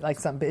no way. Like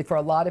for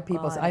a lot of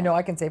people, I know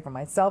I can say for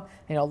myself,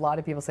 a lot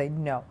of people say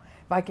no.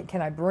 If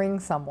can I bring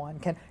someone?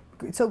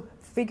 So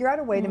figure out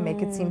a way to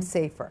make it seem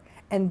safer.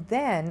 And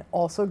then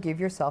also give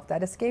yourself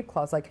that escape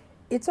clause. Like,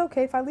 it's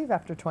okay if I leave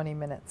after 20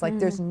 minutes. Like,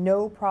 there's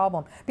no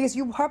problem. Because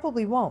you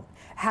probably won't.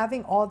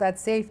 Having all that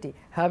safety,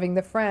 having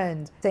the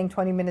friend, saying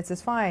 20 minutes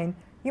is fine,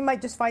 you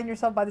might just find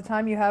yourself by the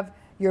time you have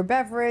your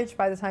beverage,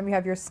 by the time you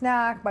have your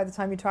snack, by the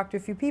time you talk to a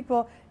few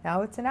people,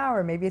 now it's an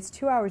hour, maybe it's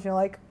 2 hours, you're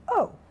like,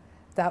 oh,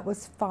 that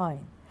was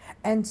fine.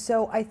 And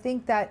so I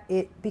think that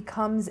it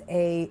becomes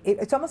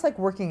it's almost like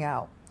working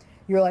out.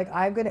 You're like,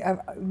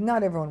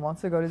 not everyone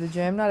wants to go to the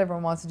gym, not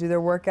everyone wants to do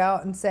their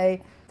workout and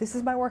say, this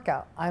is my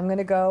workout. I'm going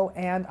to go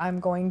and I'm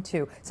going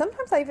to.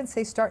 Sometimes I even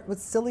say start with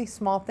silly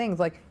small things,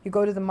 like you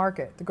go to the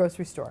market, the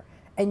grocery store,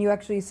 and you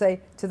actually say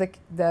to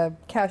the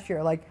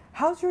cashier, like,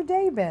 how's your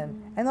day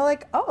been? And they're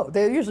like, oh,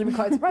 they'll usually be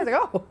quite surprised,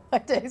 like, oh, my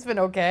day's been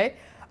okay.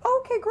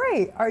 Okay,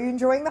 great. Are you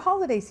enjoying the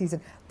holiday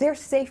season? They're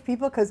safe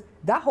people because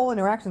that whole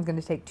interaction is going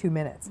to take 2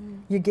 minutes.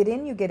 You get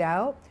in, you get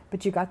out,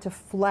 but you got to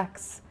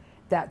flex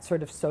that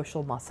sort of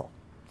social muscle.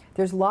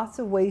 There's lots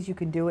of ways you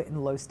can do it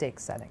in low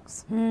stakes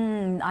settings.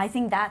 I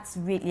think that's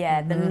really,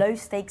 the low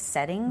stakes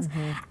settings.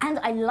 And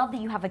I love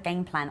that you have a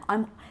game plan.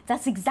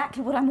 That's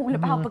exactly what I'm all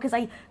about because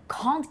I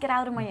can't get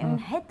out of my own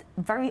head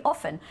very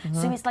often.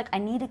 So it's like, I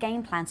need a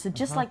game plan. So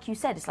just like you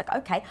said, it's like,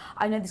 okay,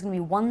 I know there's going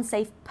to be one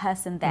safe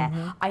person there.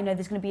 I know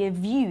there's going to be a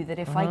view that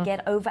if I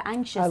get over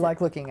anxious, I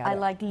like looking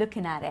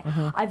at it.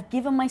 I've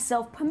given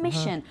myself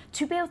permission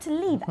to be able to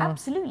leave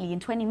absolutely in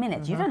 20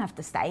 minutes. You don't have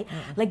to stay.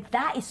 Like,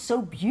 that is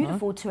so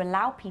beautiful to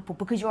allow people,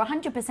 because you're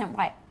 100%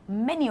 right.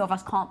 Many of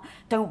us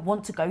don't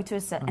want to go to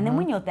a set, and then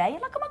when you're there, you're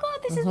like, oh my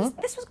God,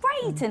 this was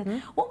great,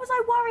 and what was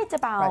I worried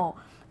about?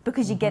 Right.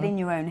 Because you get in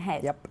your own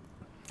head. Yep,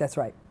 that's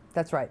right.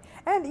 That's right.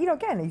 And,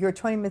 again, if you're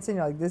 20 minutes in,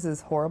 you're like, this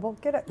is horrible,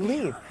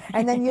 leave.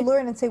 And then you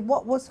learn and say,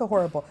 what was so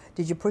horrible?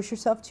 Did you push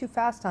yourself too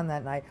fast on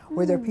that night?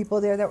 Were there people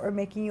there that were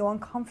making you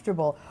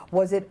uncomfortable?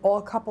 Was it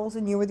all couples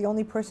and you were the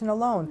only person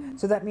alone?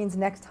 So that means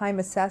next time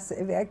assess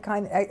if that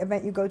kind of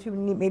event you go to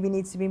maybe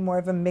needs to be more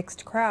of a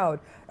mixed crowd.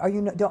 Are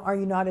you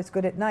not as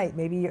good at night?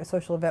 Maybe your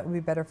social event would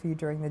be better for you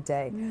during the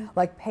day.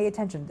 Like, pay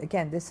attention.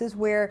 Again, this is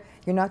where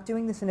you're not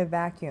doing this in a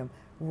vacuum.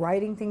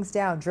 Writing things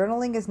down.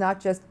 Journaling is not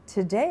just,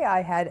 today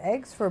I had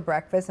eggs for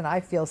breakfast and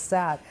I feel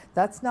sad.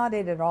 That's not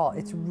it at all.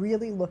 It's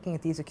really looking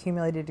at these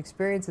accumulated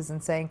experiences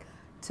and saying,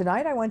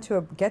 tonight I went to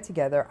a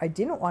get-together, I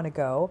didn't want to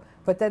go,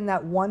 but then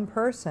that one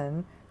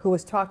person who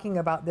was talking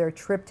about their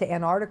trip to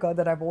Antarctica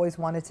that I've always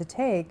wanted to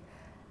take,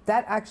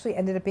 that actually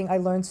ended up being, I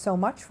learned so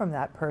much from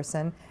that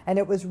person, and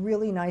it was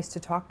really nice to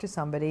talk to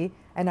somebody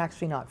and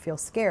actually not feel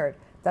scared.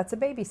 That's a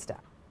baby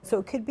step. So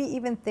it could be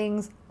even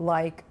things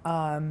like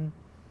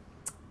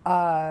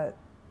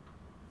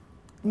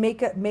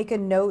make a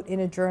note in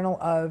a journal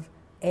of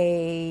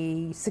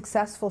a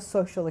successful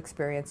social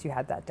experience you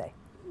had that day.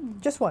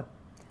 Just one.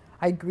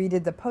 I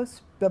greeted the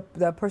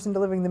person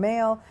delivering the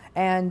mail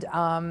and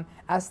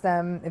asked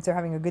them if they're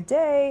having a good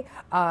day.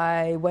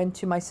 I went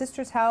to my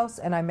sister's house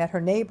and I met her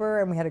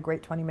neighbor and we had a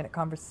great 20-minute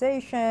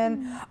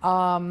conversation.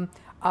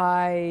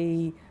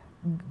 I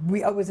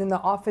was in the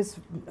office,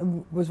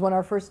 was one of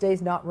our first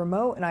days not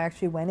remote, and I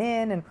actually went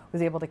in and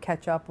was able to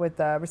catch up with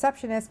the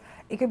receptionist.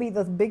 It could be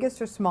the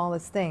biggest or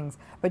smallest things,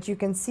 but you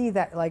can see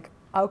that, like,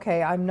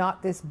 okay, I'm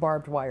not this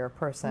barbed wire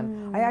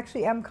person. I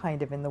actually am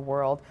kind of in the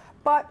world,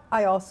 but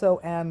I also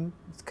am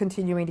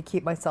continuing to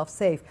keep myself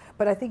safe.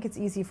 But I think it's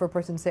easy for a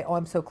person to say, oh,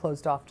 I'm so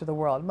closed off to the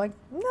world. I'm like,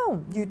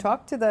 no, you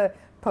talk to the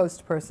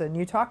post person,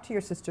 you talk to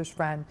your sister's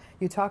friend,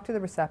 you talk to the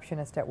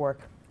receptionist at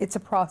work. It's a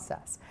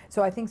process.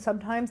 So I think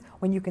sometimes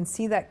when you can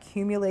see that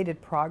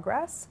accumulated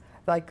progress,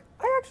 like,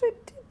 I actually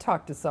did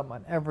talk to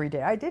someone every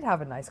day. I did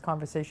have a nice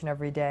conversation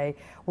every day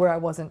where I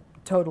wasn't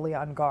totally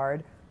on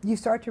guard. You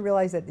start to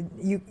realize that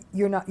you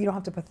don't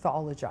have to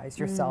pathologize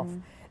yourself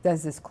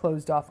as this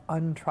closed off,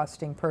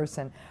 untrusting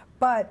person.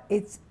 But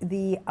it's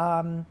the,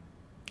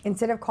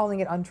 instead of calling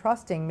it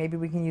untrusting, maybe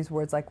we can use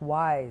words like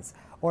wise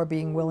or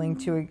being willing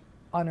to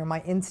honor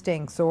my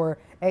instincts or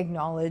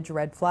acknowledge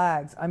red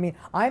flags. I mean,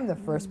 I'm the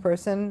first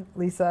person,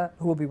 Lisa,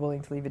 who will be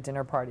willing to leave a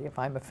dinner party if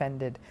I'm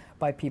offended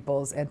by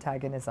people's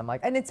antagonism.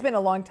 Like, and it's been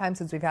a long time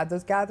since we've had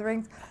those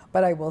gatherings,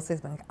 but I will say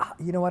something like,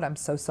 you know what, I'm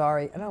so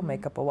sorry, and I'll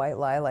make up a white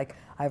lie, like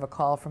I have a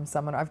call from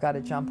someone, or I've got to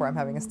jump, or I'm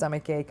having a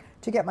stomach ache,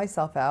 to get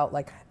myself out.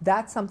 Like,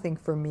 that's something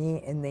for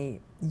me in the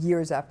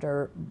years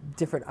after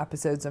different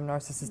episodes of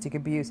narcissistic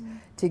abuse,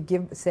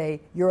 to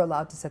say, you're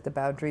allowed to set the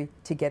boundary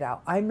to get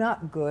out. I'm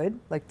not good,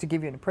 like, to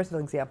give you a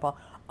personal example,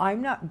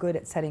 I'm not good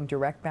at setting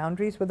direct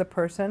boundaries with a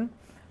person,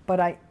 but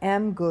I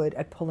am good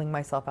at pulling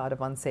myself out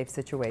of unsafe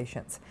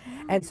situations.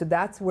 And so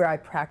that's where I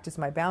practice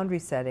my boundary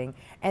setting.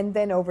 And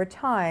then over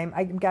time,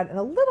 I've gotten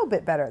a little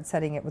bit better at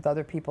setting it with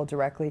other people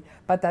directly,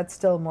 but that's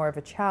still more of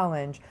a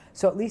challenge.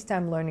 So at least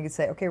I'm learning to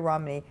say, okay,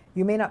 Ramani,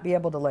 you may not be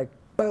able to, like,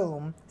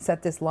 boom,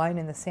 set this line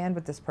in the sand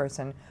with this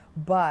person,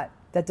 but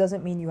that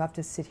doesn't mean you have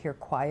to sit here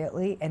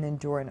quietly and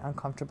endure an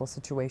uncomfortable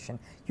situation.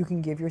 You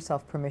can give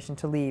yourself permission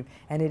to leave,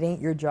 and it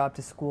ain't your job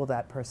to school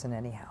that person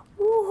anyhow.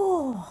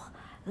 Ooh,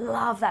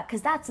 love that,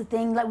 because that's the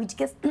thing, like, we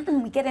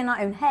get in our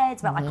own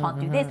heads about, I can't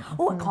do this,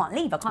 I can't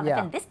leave, I can't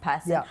offend this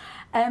person.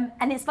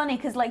 And it's funny,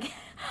 because, like,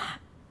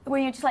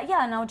 when you're just like,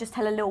 yeah, and I'll just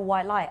tell a little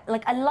white lie.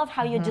 Like, I love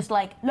how you're just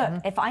like, look,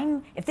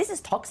 if this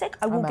is toxic,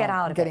 I will get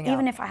out of it,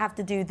 even if I have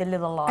to do the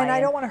little lie. And I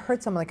don't want to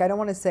hurt someone. Like, I don't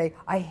want to say,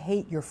 I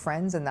hate your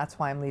friends, and that's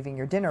why I'm leaving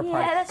your dinner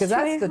party. Because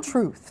that's the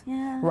truth,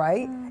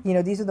 right? You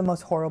know, these are the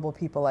most horrible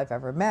people I've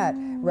ever met.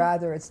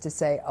 Rather, it's to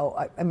say, oh,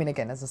 I mean,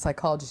 again, as a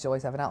psychologist, you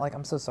always have an out, like,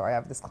 I'm so sorry, I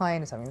have this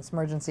client who's having this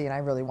emergency, and I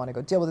really want to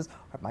go deal with this,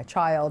 or my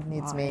child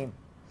needs me.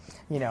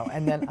 You know,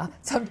 and then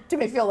to make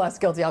me feel less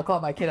guilty, I'll call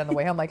my kid on the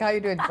way home, like, how you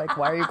doing? He's like,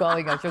 why are you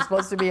calling us? You're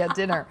supposed to be at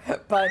dinner.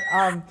 But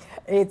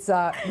it's,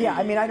 yeah,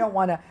 I mean, I don't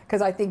want to,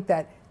 because I think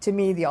that, to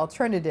me, the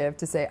alternative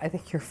to say, I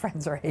think your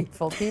friends are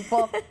hateful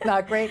people,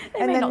 not great.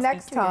 And then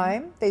next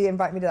time they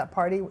invite me to that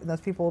party, and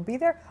those people will be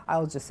there,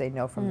 I'll just say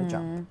no from the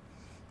jump.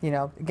 You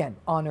know, again,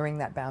 honoring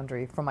that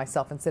boundary for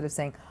myself instead of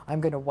saying,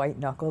 I'm going to white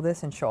knuckle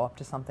this and show up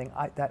to something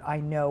that I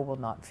know will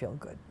not feel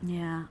good.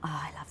 Yeah,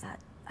 oh, I love that.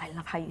 I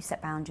love how you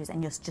set boundaries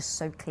and you're just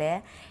so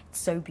clear. It's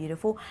so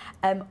beautiful.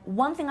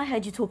 One thing I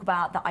heard you talk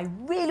about that I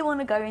really want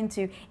to go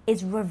into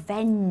is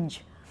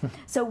revenge.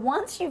 So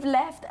once you've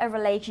left a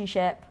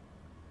relationship,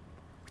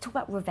 we talk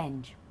about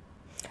revenge.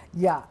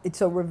 Yeah,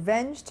 so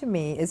revenge to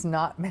me is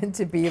not meant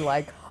to be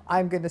like,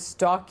 I'm going to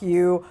stalk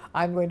you,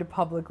 I'm going to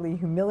publicly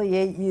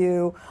humiliate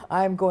you,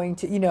 I'm going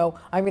to, you know,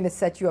 I'm going to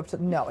set you up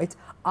to, no,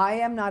 I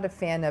am not a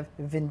fan of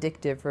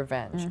vindictive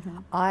revenge.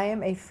 I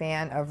am a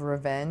fan of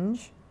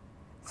revenge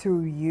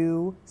through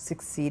you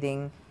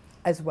succeeding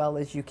as well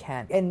as you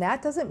can. And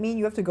that doesn't mean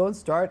you have to go and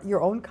start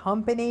your own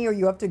company or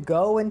you have to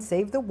go and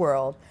save the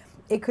world.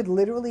 It could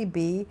literally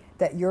be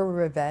that your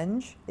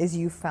revenge is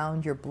you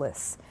found your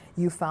bliss,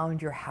 you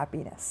found your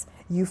happiness,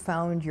 you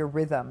found your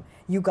rhythm,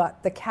 you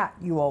got the cat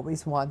you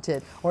always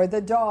wanted, or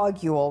the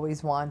dog you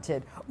always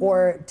wanted,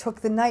 or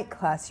took the night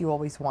class you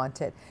always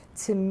wanted.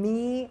 To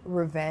me,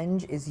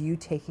 revenge is you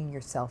taking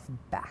yourself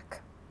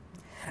back.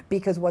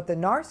 Because what the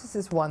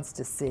narcissist wants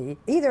to see,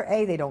 either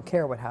A, they don't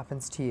care what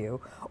happens to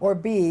you, or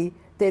B,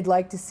 they'd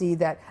like to see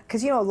that,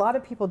 because, you know, a lot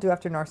of people do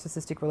after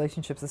narcissistic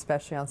relationships,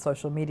 especially on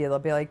social media, they'll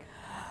be like,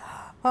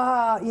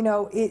 you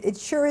know, it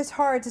sure is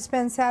hard to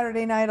spend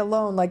Saturday night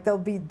alone. Like,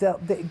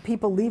 the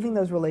people leaving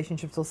those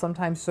relationships will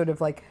sometimes sort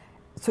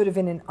of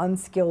in an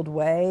unskilled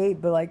way,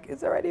 be like, is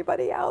there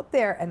anybody out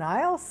there? And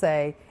I'll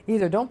say,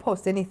 either don't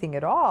post anything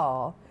at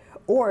all,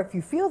 or if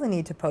you feel the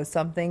need to post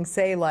something,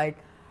 say like,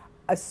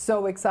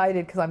 so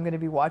excited because I'm going to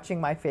be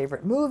watching my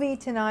favorite movie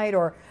tonight,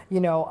 or,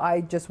 you know,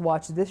 I just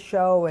watched this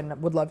show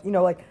and would love, you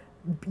know, like,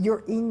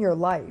 you're in your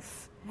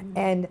life.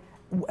 And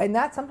and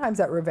that sometimes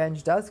that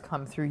revenge does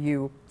come through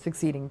you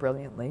succeeding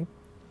brilliantly,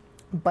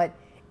 but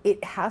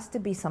it has to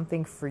be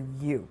something for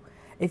you.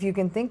 If you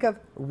can think of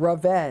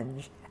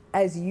revenge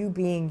as you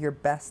being your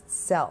best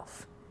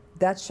self,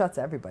 that shuts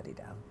everybody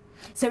down.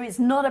 So it's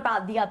not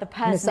about the other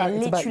person,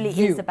 it literally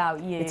is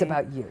about you. It's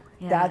about you.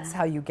 Yeah. That's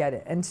how you get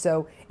it. And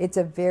so it's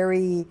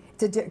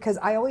because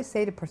I always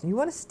say to a person, you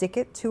want to stick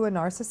it to a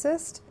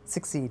narcissist,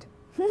 succeed.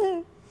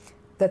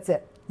 That's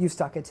it. You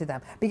stuck it to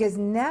them. Because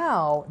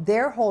now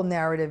their whole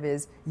narrative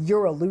is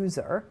you're a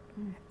loser,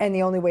 and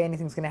the only way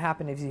anything's going to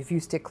happen is if you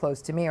stick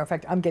close to me, or in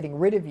fact, I'm getting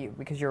rid of you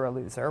because you're a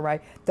loser,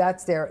 right?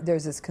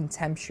 There's this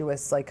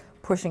contemptuous, like,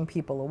 pushing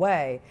people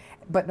away.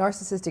 But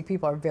narcissistic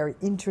people are very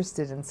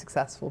interested in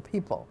successful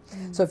people.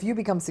 So if you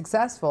become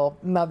successful,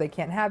 now they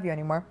can't have you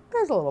anymore,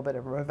 there's a little bit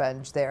of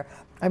revenge there.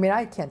 I mean,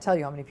 I can't tell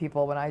you how many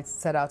people, when I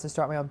set out to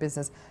start my own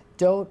business,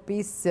 don't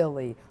be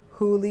silly.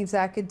 Who leaves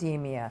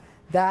academia?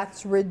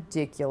 That's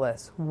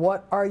ridiculous.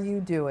 What are you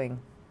doing?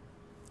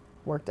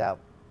 Worked out.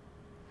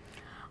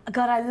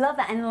 God, I love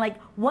that. And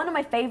like, one of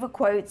my favorite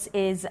quotes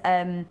is,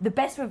 the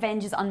best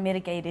revenge is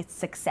unmitigated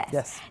success.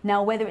 Yes.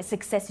 Now, whether it's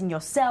success in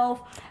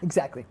yourself.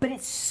 Exactly. But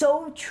it's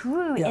so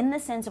true Yeah. in the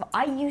sense of,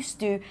 I used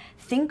to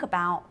think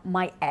about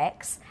my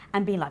ex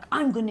and be like,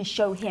 I'm going to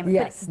show him.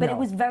 Yes, but no. it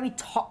was very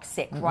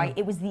toxic, right?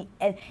 It was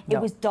it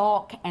No. was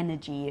dark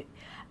energy.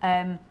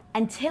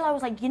 Until I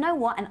was like, you know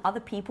what? And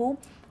other people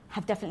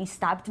have definitely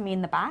stabbed me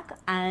in the back.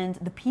 And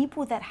the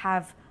people that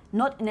have,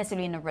 not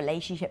necessarily in a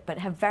relationship, but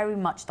have very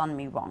much done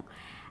me wrong.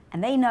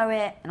 And they know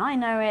it, and I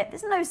know it.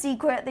 There's no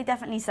secret. They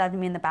definitely stabbed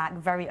me in the back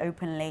very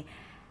openly.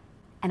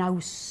 And I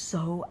was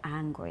so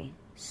angry,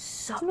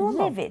 so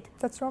livid.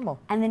 That's normal.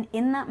 And then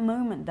in that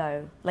moment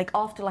though, like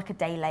after like a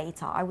day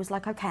later, I was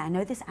like, okay, I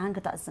know this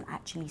anger doesn't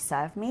actually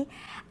serve me.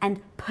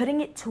 And putting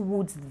it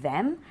towards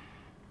them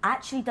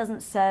actually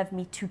doesn't serve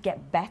me to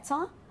get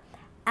better,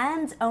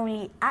 and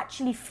only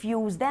actually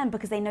fuels them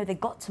because they know they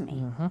got to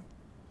me.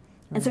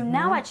 And so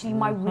now actually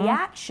my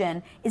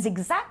reaction is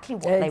exactly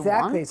what they want.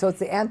 Exactly. So it's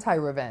the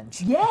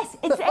anti-revenge. Yes,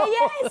 it's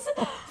yes.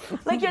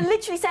 Like you're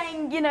literally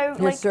saying, you know,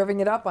 You're like serving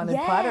it up on a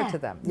platter to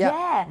them.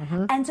 Yeah.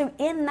 And so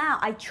in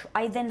that,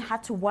 I then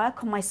had to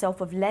work on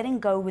myself of letting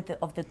go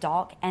of the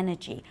dark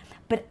energy,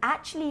 but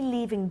actually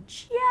leaving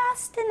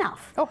just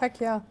enough. Oh, heck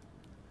yeah.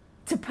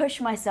 To push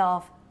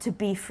myself to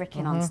be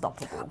freaking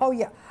unstoppable. Oh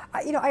yeah.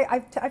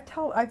 I've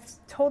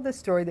told this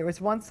story. There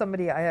was once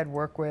somebody I had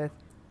worked with,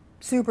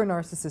 super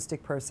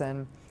narcissistic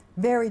person,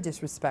 very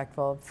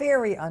disrespectful,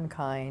 very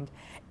unkind.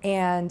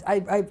 And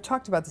I've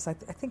talked about this, I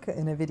think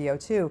in a video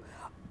too.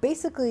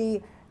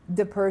 Basically,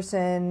 the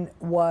person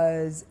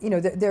was, you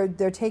know,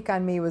 their take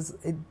on me was,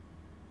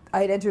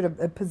 I had entered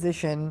a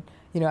position,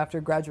 you know,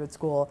 after graduate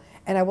school,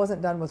 and I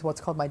wasn't done with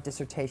what's called my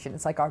dissertation.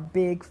 It's like our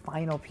big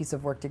final piece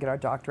of work to get our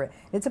doctorate.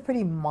 It's a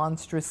pretty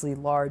monstrously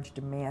large,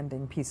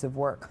 demanding piece of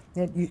work.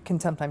 It can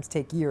sometimes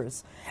take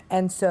years.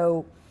 And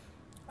so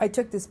I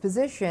took this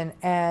position,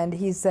 and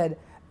he's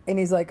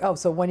like, oh,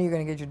 so when are you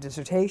going to get your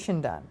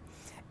dissertation done?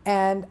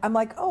 And I'm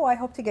like, oh, I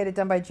hope to get it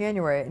done by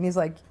January. And he's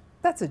like,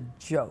 that's a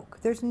joke.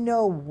 There's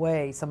no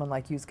way someone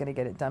like you is going to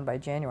get it done by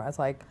January. I was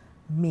like,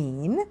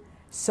 mean?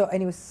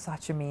 And he was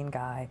such a mean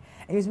guy.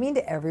 And he was mean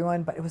to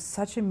everyone, but it was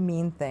such a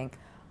mean thing.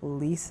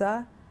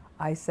 Lisa,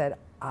 I said,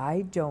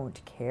 I don't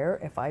care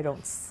if I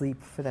don't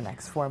sleep for the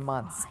next 4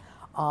 months.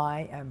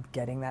 I am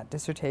getting that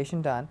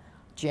dissertation done.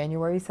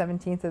 January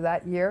 17th of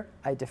that year,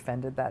 I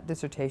defended that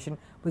dissertation.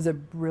 It was a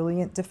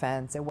brilliant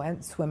defense. It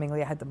went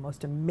swimmingly. I had the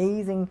most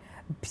amazing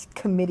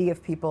committee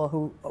of people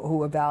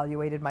who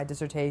evaluated my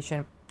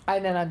dissertation.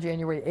 And then on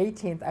January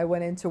 18th, I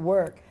went into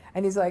work,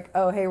 and he's like,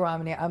 oh, hey,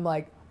 Ramani. I'm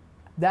like,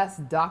 that's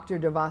Dr.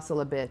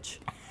 Devasula, bitch.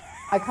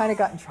 I kind of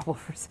got in trouble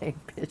for saying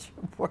bitch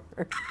at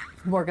work.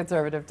 More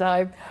conservative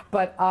time.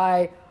 But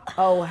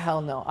oh,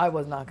 hell no. I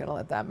was not going to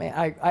let that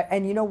man.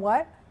 And you know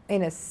what?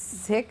 In a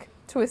sick,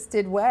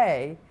 twisted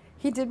way,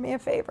 he did me a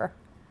favor,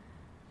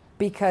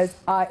 because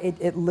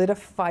it lit a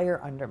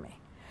fire under me.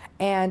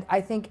 And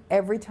I think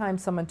every time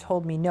someone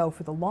told me no,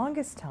 for the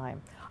longest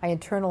time, I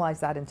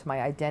internalized that into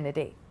my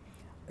identity.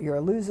 You're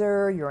a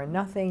loser, you're a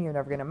nothing, you're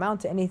never going to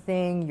amount to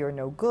anything, you're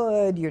no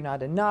good, you're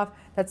not enough.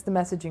 That's the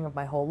messaging of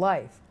my whole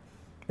life.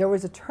 There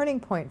was a turning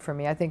point for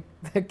me. I think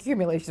the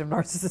accumulation of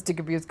narcissistic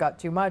abuse got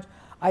too much.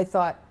 I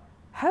thought,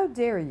 how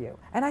dare you?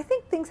 And I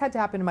think things had to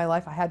happen in my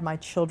life. I had my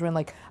children,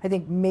 like, I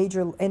think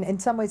major, and in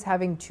some ways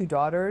having 2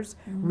 daughters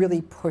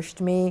really pushed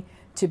me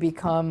to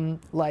become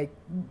like,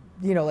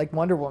 you know, like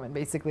Wonder Woman,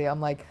 basically. I'm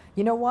like,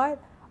 you know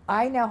what?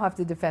 I now have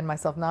to defend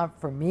myself,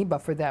 not for me,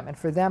 but for them. And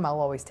for them,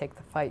 I'll always take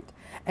the fight.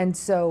 And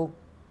so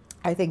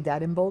I think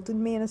that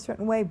emboldened me in a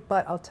certain way.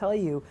 But I'll tell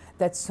you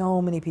that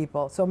so many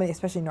people,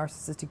 especially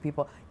narcissistic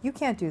people, you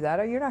can't do that,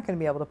 or you're not going to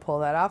be able to pull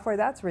that off, or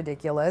that's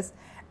ridiculous.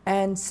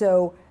 And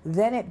so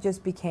then it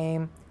just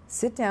became,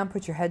 sit down,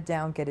 put your head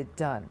down, get it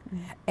done.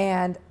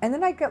 And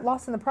then I got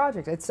lost in the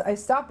project. I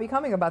stopped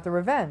becoming about the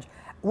revenge.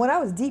 When I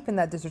was deep in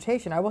that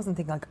dissertation, I wasn't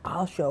thinking like,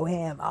 I'll show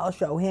him, I'll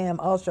show him,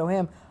 I'll show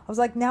him. I was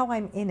like, now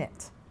I'm in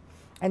it.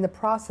 And the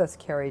process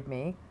carried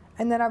me,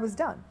 and then I was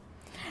done.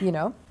 you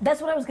know?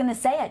 That's what I was going to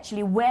say,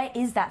 actually. Where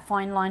is that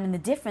fine line and the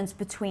difference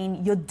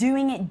between you're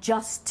doing it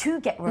just to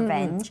get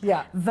revenge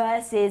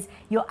versus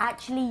you're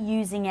actually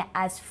using it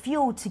as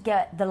fuel to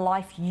get the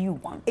life you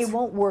want? It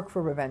won't work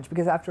for revenge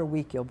because after a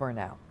week you'll burn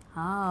out.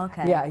 Ah,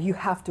 okay. Yeah, you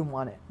have to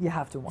want it. You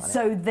have to want it.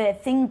 So the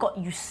thing got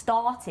you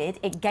started.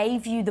 It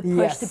gave you the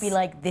push to be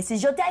like, this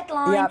is your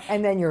deadline. Yeah,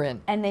 and then you're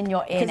in. And then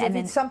you're in. Because if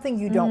then it's something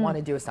you don't want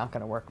to do, it's not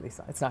going to work,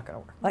 Lisa. It's not going to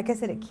work. Like I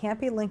said, it can't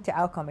be linked to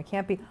outcome. It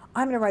can't be,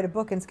 I'm going to write a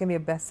book and it's going to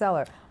be a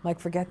bestseller. I'm like,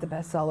 forget the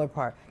bestseller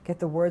part. Get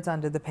the words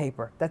onto the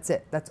paper. That's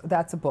it.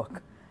 That's a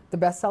book. The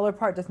bestseller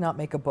part does not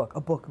make a book.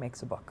 A book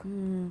makes a book.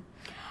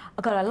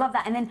 Oh God, I love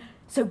that. And then,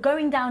 so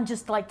going down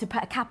just like to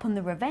put a cap on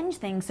the revenge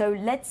thing. So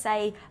let's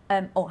say,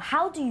 or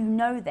how do you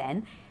know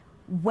then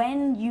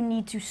when you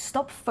need to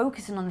stop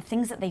focusing on the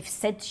things that they've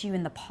said to you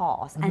in the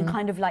past and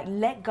kind of like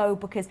let go,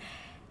 because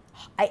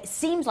it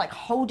seems like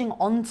holding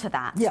on to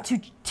that to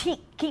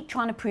keep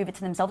trying to prove it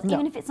to themselves,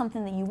 even if it's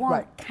something that you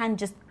want, can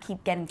just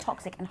keep getting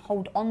toxic and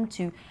hold on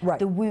to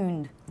the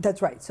wound.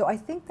 That's right. So I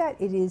think that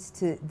it is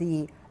to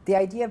the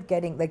idea of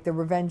getting, like the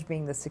revenge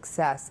being the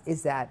success,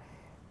 is that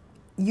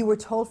you were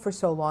told for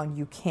so long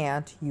you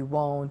can't, you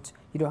won't,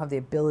 you don't have the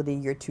ability,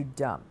 you're too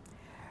dumb.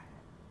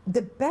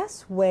 The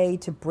best way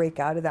to break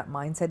out of that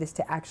mindset is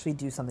to actually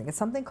do something. It's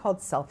something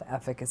called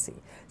self-efficacy.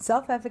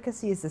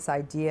 Self-efficacy is this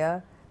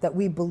idea that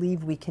we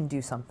believe we can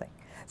do something.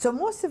 So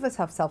most of us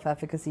have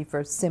self-efficacy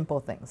for simple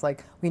things,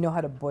 like we know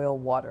how to boil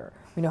water,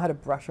 we know how to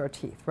brush our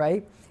teeth,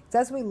 right? It's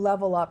as we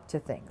level up to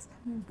things.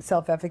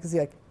 Self-efficacy,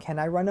 like, can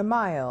I run a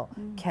mile?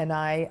 Can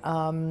I,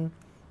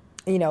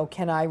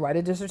 can I write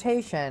a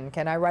dissertation?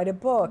 Can I write a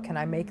book? Can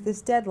I make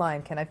this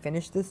deadline? Can I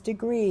finish this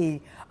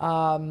degree?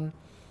 Can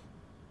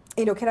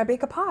I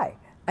bake a pie?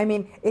 I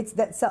mean, it's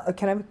that,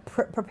 can I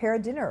prepare a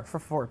dinner for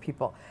 4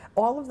 people?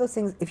 All of those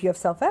things, if you have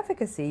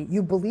self-efficacy,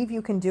 you believe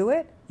you can do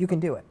it,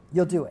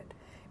 you'll do it.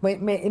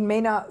 It may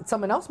not,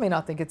 someone else may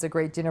not think it's a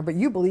great dinner, but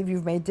you believe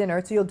you've made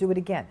dinner, so you'll do it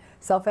again.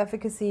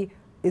 Self-efficacy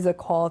is a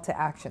call to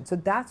action. So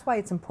that's why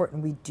it's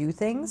important we do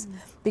things,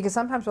 because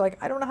sometimes we're like,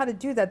 I don't know how to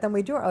do that, then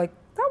we do it, we're like,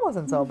 that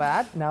wasn't so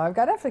bad, now I've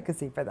got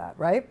efficacy for that,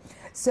 right?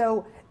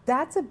 So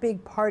that's a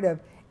big part of,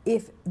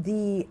 if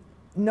the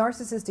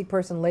narcissistic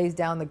person lays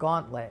down the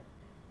gauntlet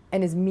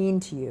and is mean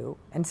to you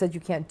and says you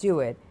can't do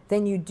it,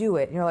 then you do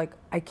it, and you're like,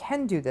 I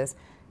can do this.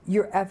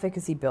 Your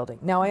efficacy building.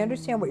 Now, I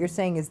understand what you're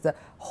saying is the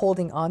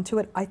holding on to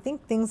it. I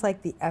think things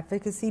like the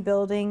efficacy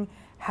building,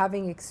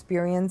 having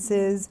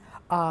experiences,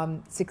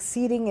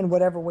 succeeding in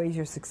whatever ways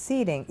you're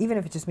succeeding, even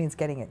if it just means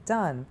getting it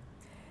done,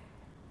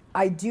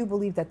 I do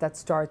believe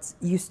that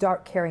you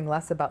start caring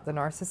less about the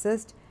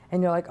narcissist,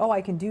 and you're like, oh,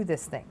 I can do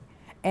this thing.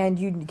 And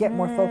you get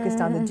more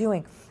focused on the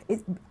doing.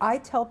 I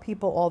tell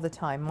people all the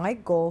time, my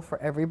goal for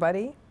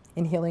everybody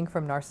in healing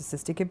from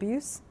narcissistic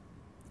abuse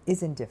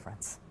is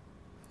indifference.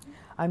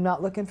 I'm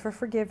not looking for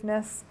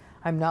forgiveness.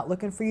 I'm not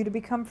looking for you to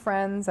become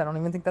friends. I don't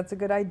even think that's a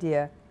good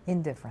idea.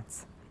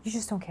 Indifference. You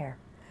just don't care.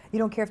 You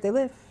don't care if they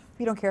live.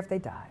 You don't care if they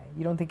die.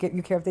 You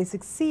care if they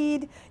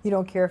succeed. You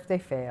don't care if they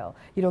fail.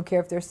 You don't care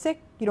if they're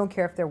sick. You don't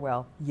care if they're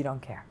well. You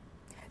don't care.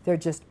 They're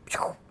just...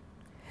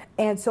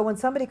 And so when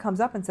somebody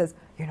comes up and says,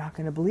 you're not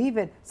going to believe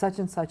it, such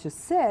and such is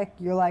sick,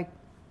 you're like,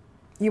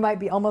 you might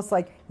be almost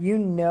like,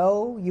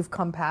 you've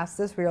come past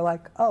this, where you're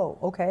like, oh,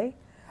 okay.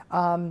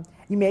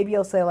 Maybe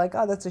you'll say like,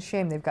 oh, that's a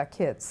shame, they've got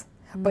kids.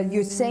 But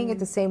you're saying it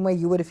the same way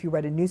you would if you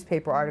read a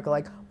newspaper article,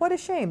 like, what a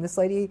shame, this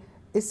lady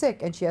is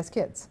sick and she has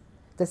kids.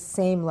 The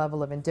same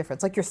level of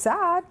indifference. Like, you're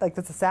sad, like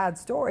that's a sad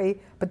story,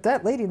 but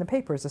that lady in the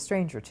paper is a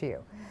stranger to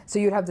you. So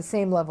you'd have the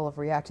same level of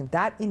reaction.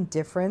 That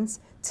indifference,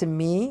 to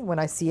me, when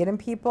I see it in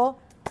people,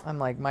 I'm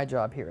like, my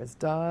job here is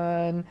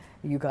done.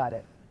 You got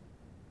it.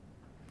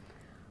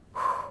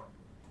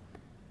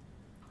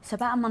 So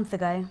about a month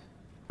ago,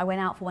 I went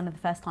out for one of the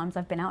first times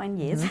I've been out in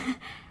years.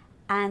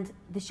 And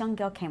this young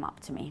girl came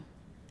up to me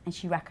and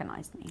she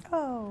recognized me.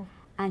 Oh.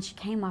 And she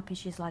came up and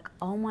she's like,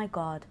 oh my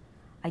God,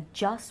 I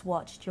just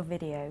watched your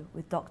video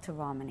with Dr.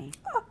 Ramani.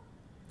 Oh.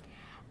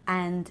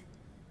 And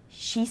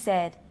she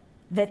said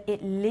that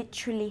it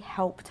literally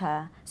helped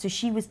her. So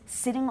she was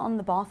sitting on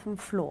the bathroom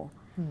floor.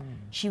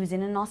 She was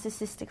in a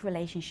narcissistic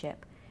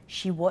relationship.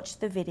 She watched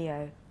the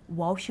video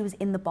while she was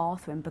in the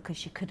bathroom because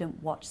she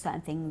couldn't watch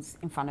certain things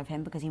in front of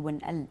him because he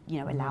wouldn't,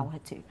 allow her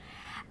to.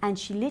 And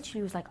she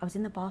literally was like, I was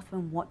in the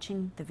bathroom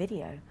watching the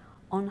video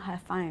on her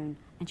phone,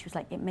 and she was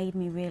like, it made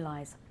me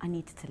realize I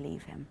needed to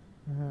leave him.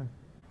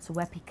 So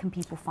where can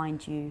people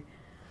find you?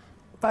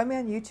 Find me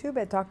on YouTube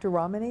at Dr.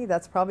 Ramani.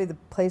 That's probably the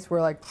place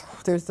where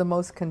there's the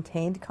most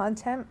contained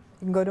content.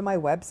 You can go to my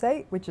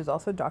website, which is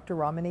also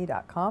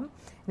drramani.com,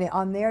 And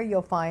on there,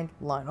 you'll find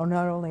not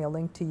only a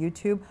link to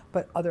YouTube,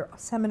 but other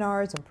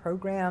seminars and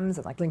programs,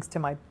 and like links to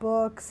my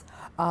books,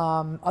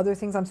 other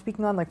things I'm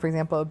speaking on. Like, for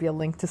example, it would be a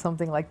link to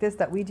something like this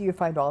that we do. You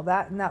find all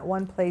that in that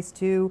one place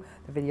too.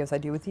 The videos I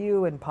do with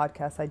you and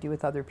podcasts I do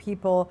with other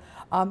people.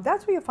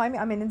 That's where you'll find me.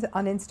 I'm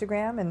on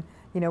Instagram, and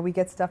we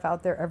get stuff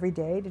out there every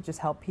day to just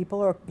help people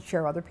or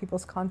share other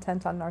people's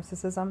content on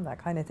narcissism, that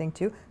kind of thing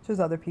too. So there's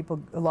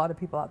a lot of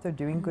people out there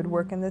doing good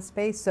work in this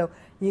space. So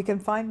you can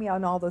find me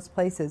on all those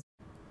places.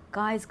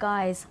 Guys,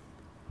 I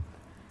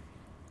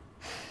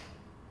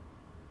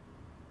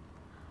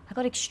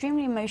got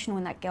extremely emotional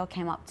when that girl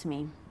came up to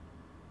me.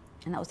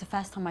 And that was the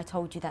first time I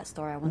told you that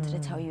story. I wanted to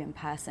tell you in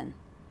person.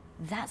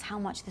 That's how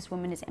much this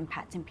woman is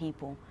impacting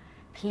people.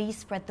 Please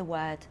spread the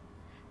word.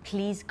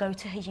 Please go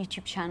to her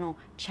YouTube channel,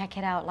 check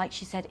it out. Like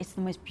she said, it's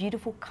the most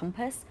beautiful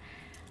compass.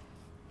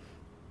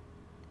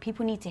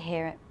 People need to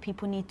hear it.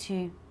 People need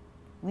to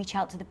reach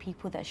out to the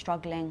people that are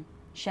struggling,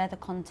 share the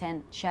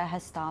content, share her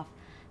stuff,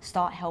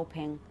 start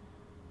helping.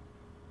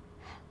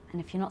 And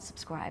if you're not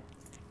subscribed,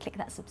 click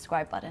that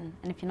subscribe button.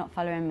 And if you're not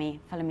following me,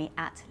 follow me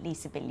at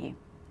Lisa Bilyeu.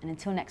 And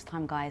until next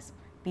time, guys,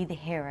 be the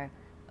hero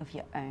of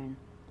your own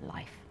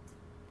life.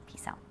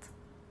 Peace out.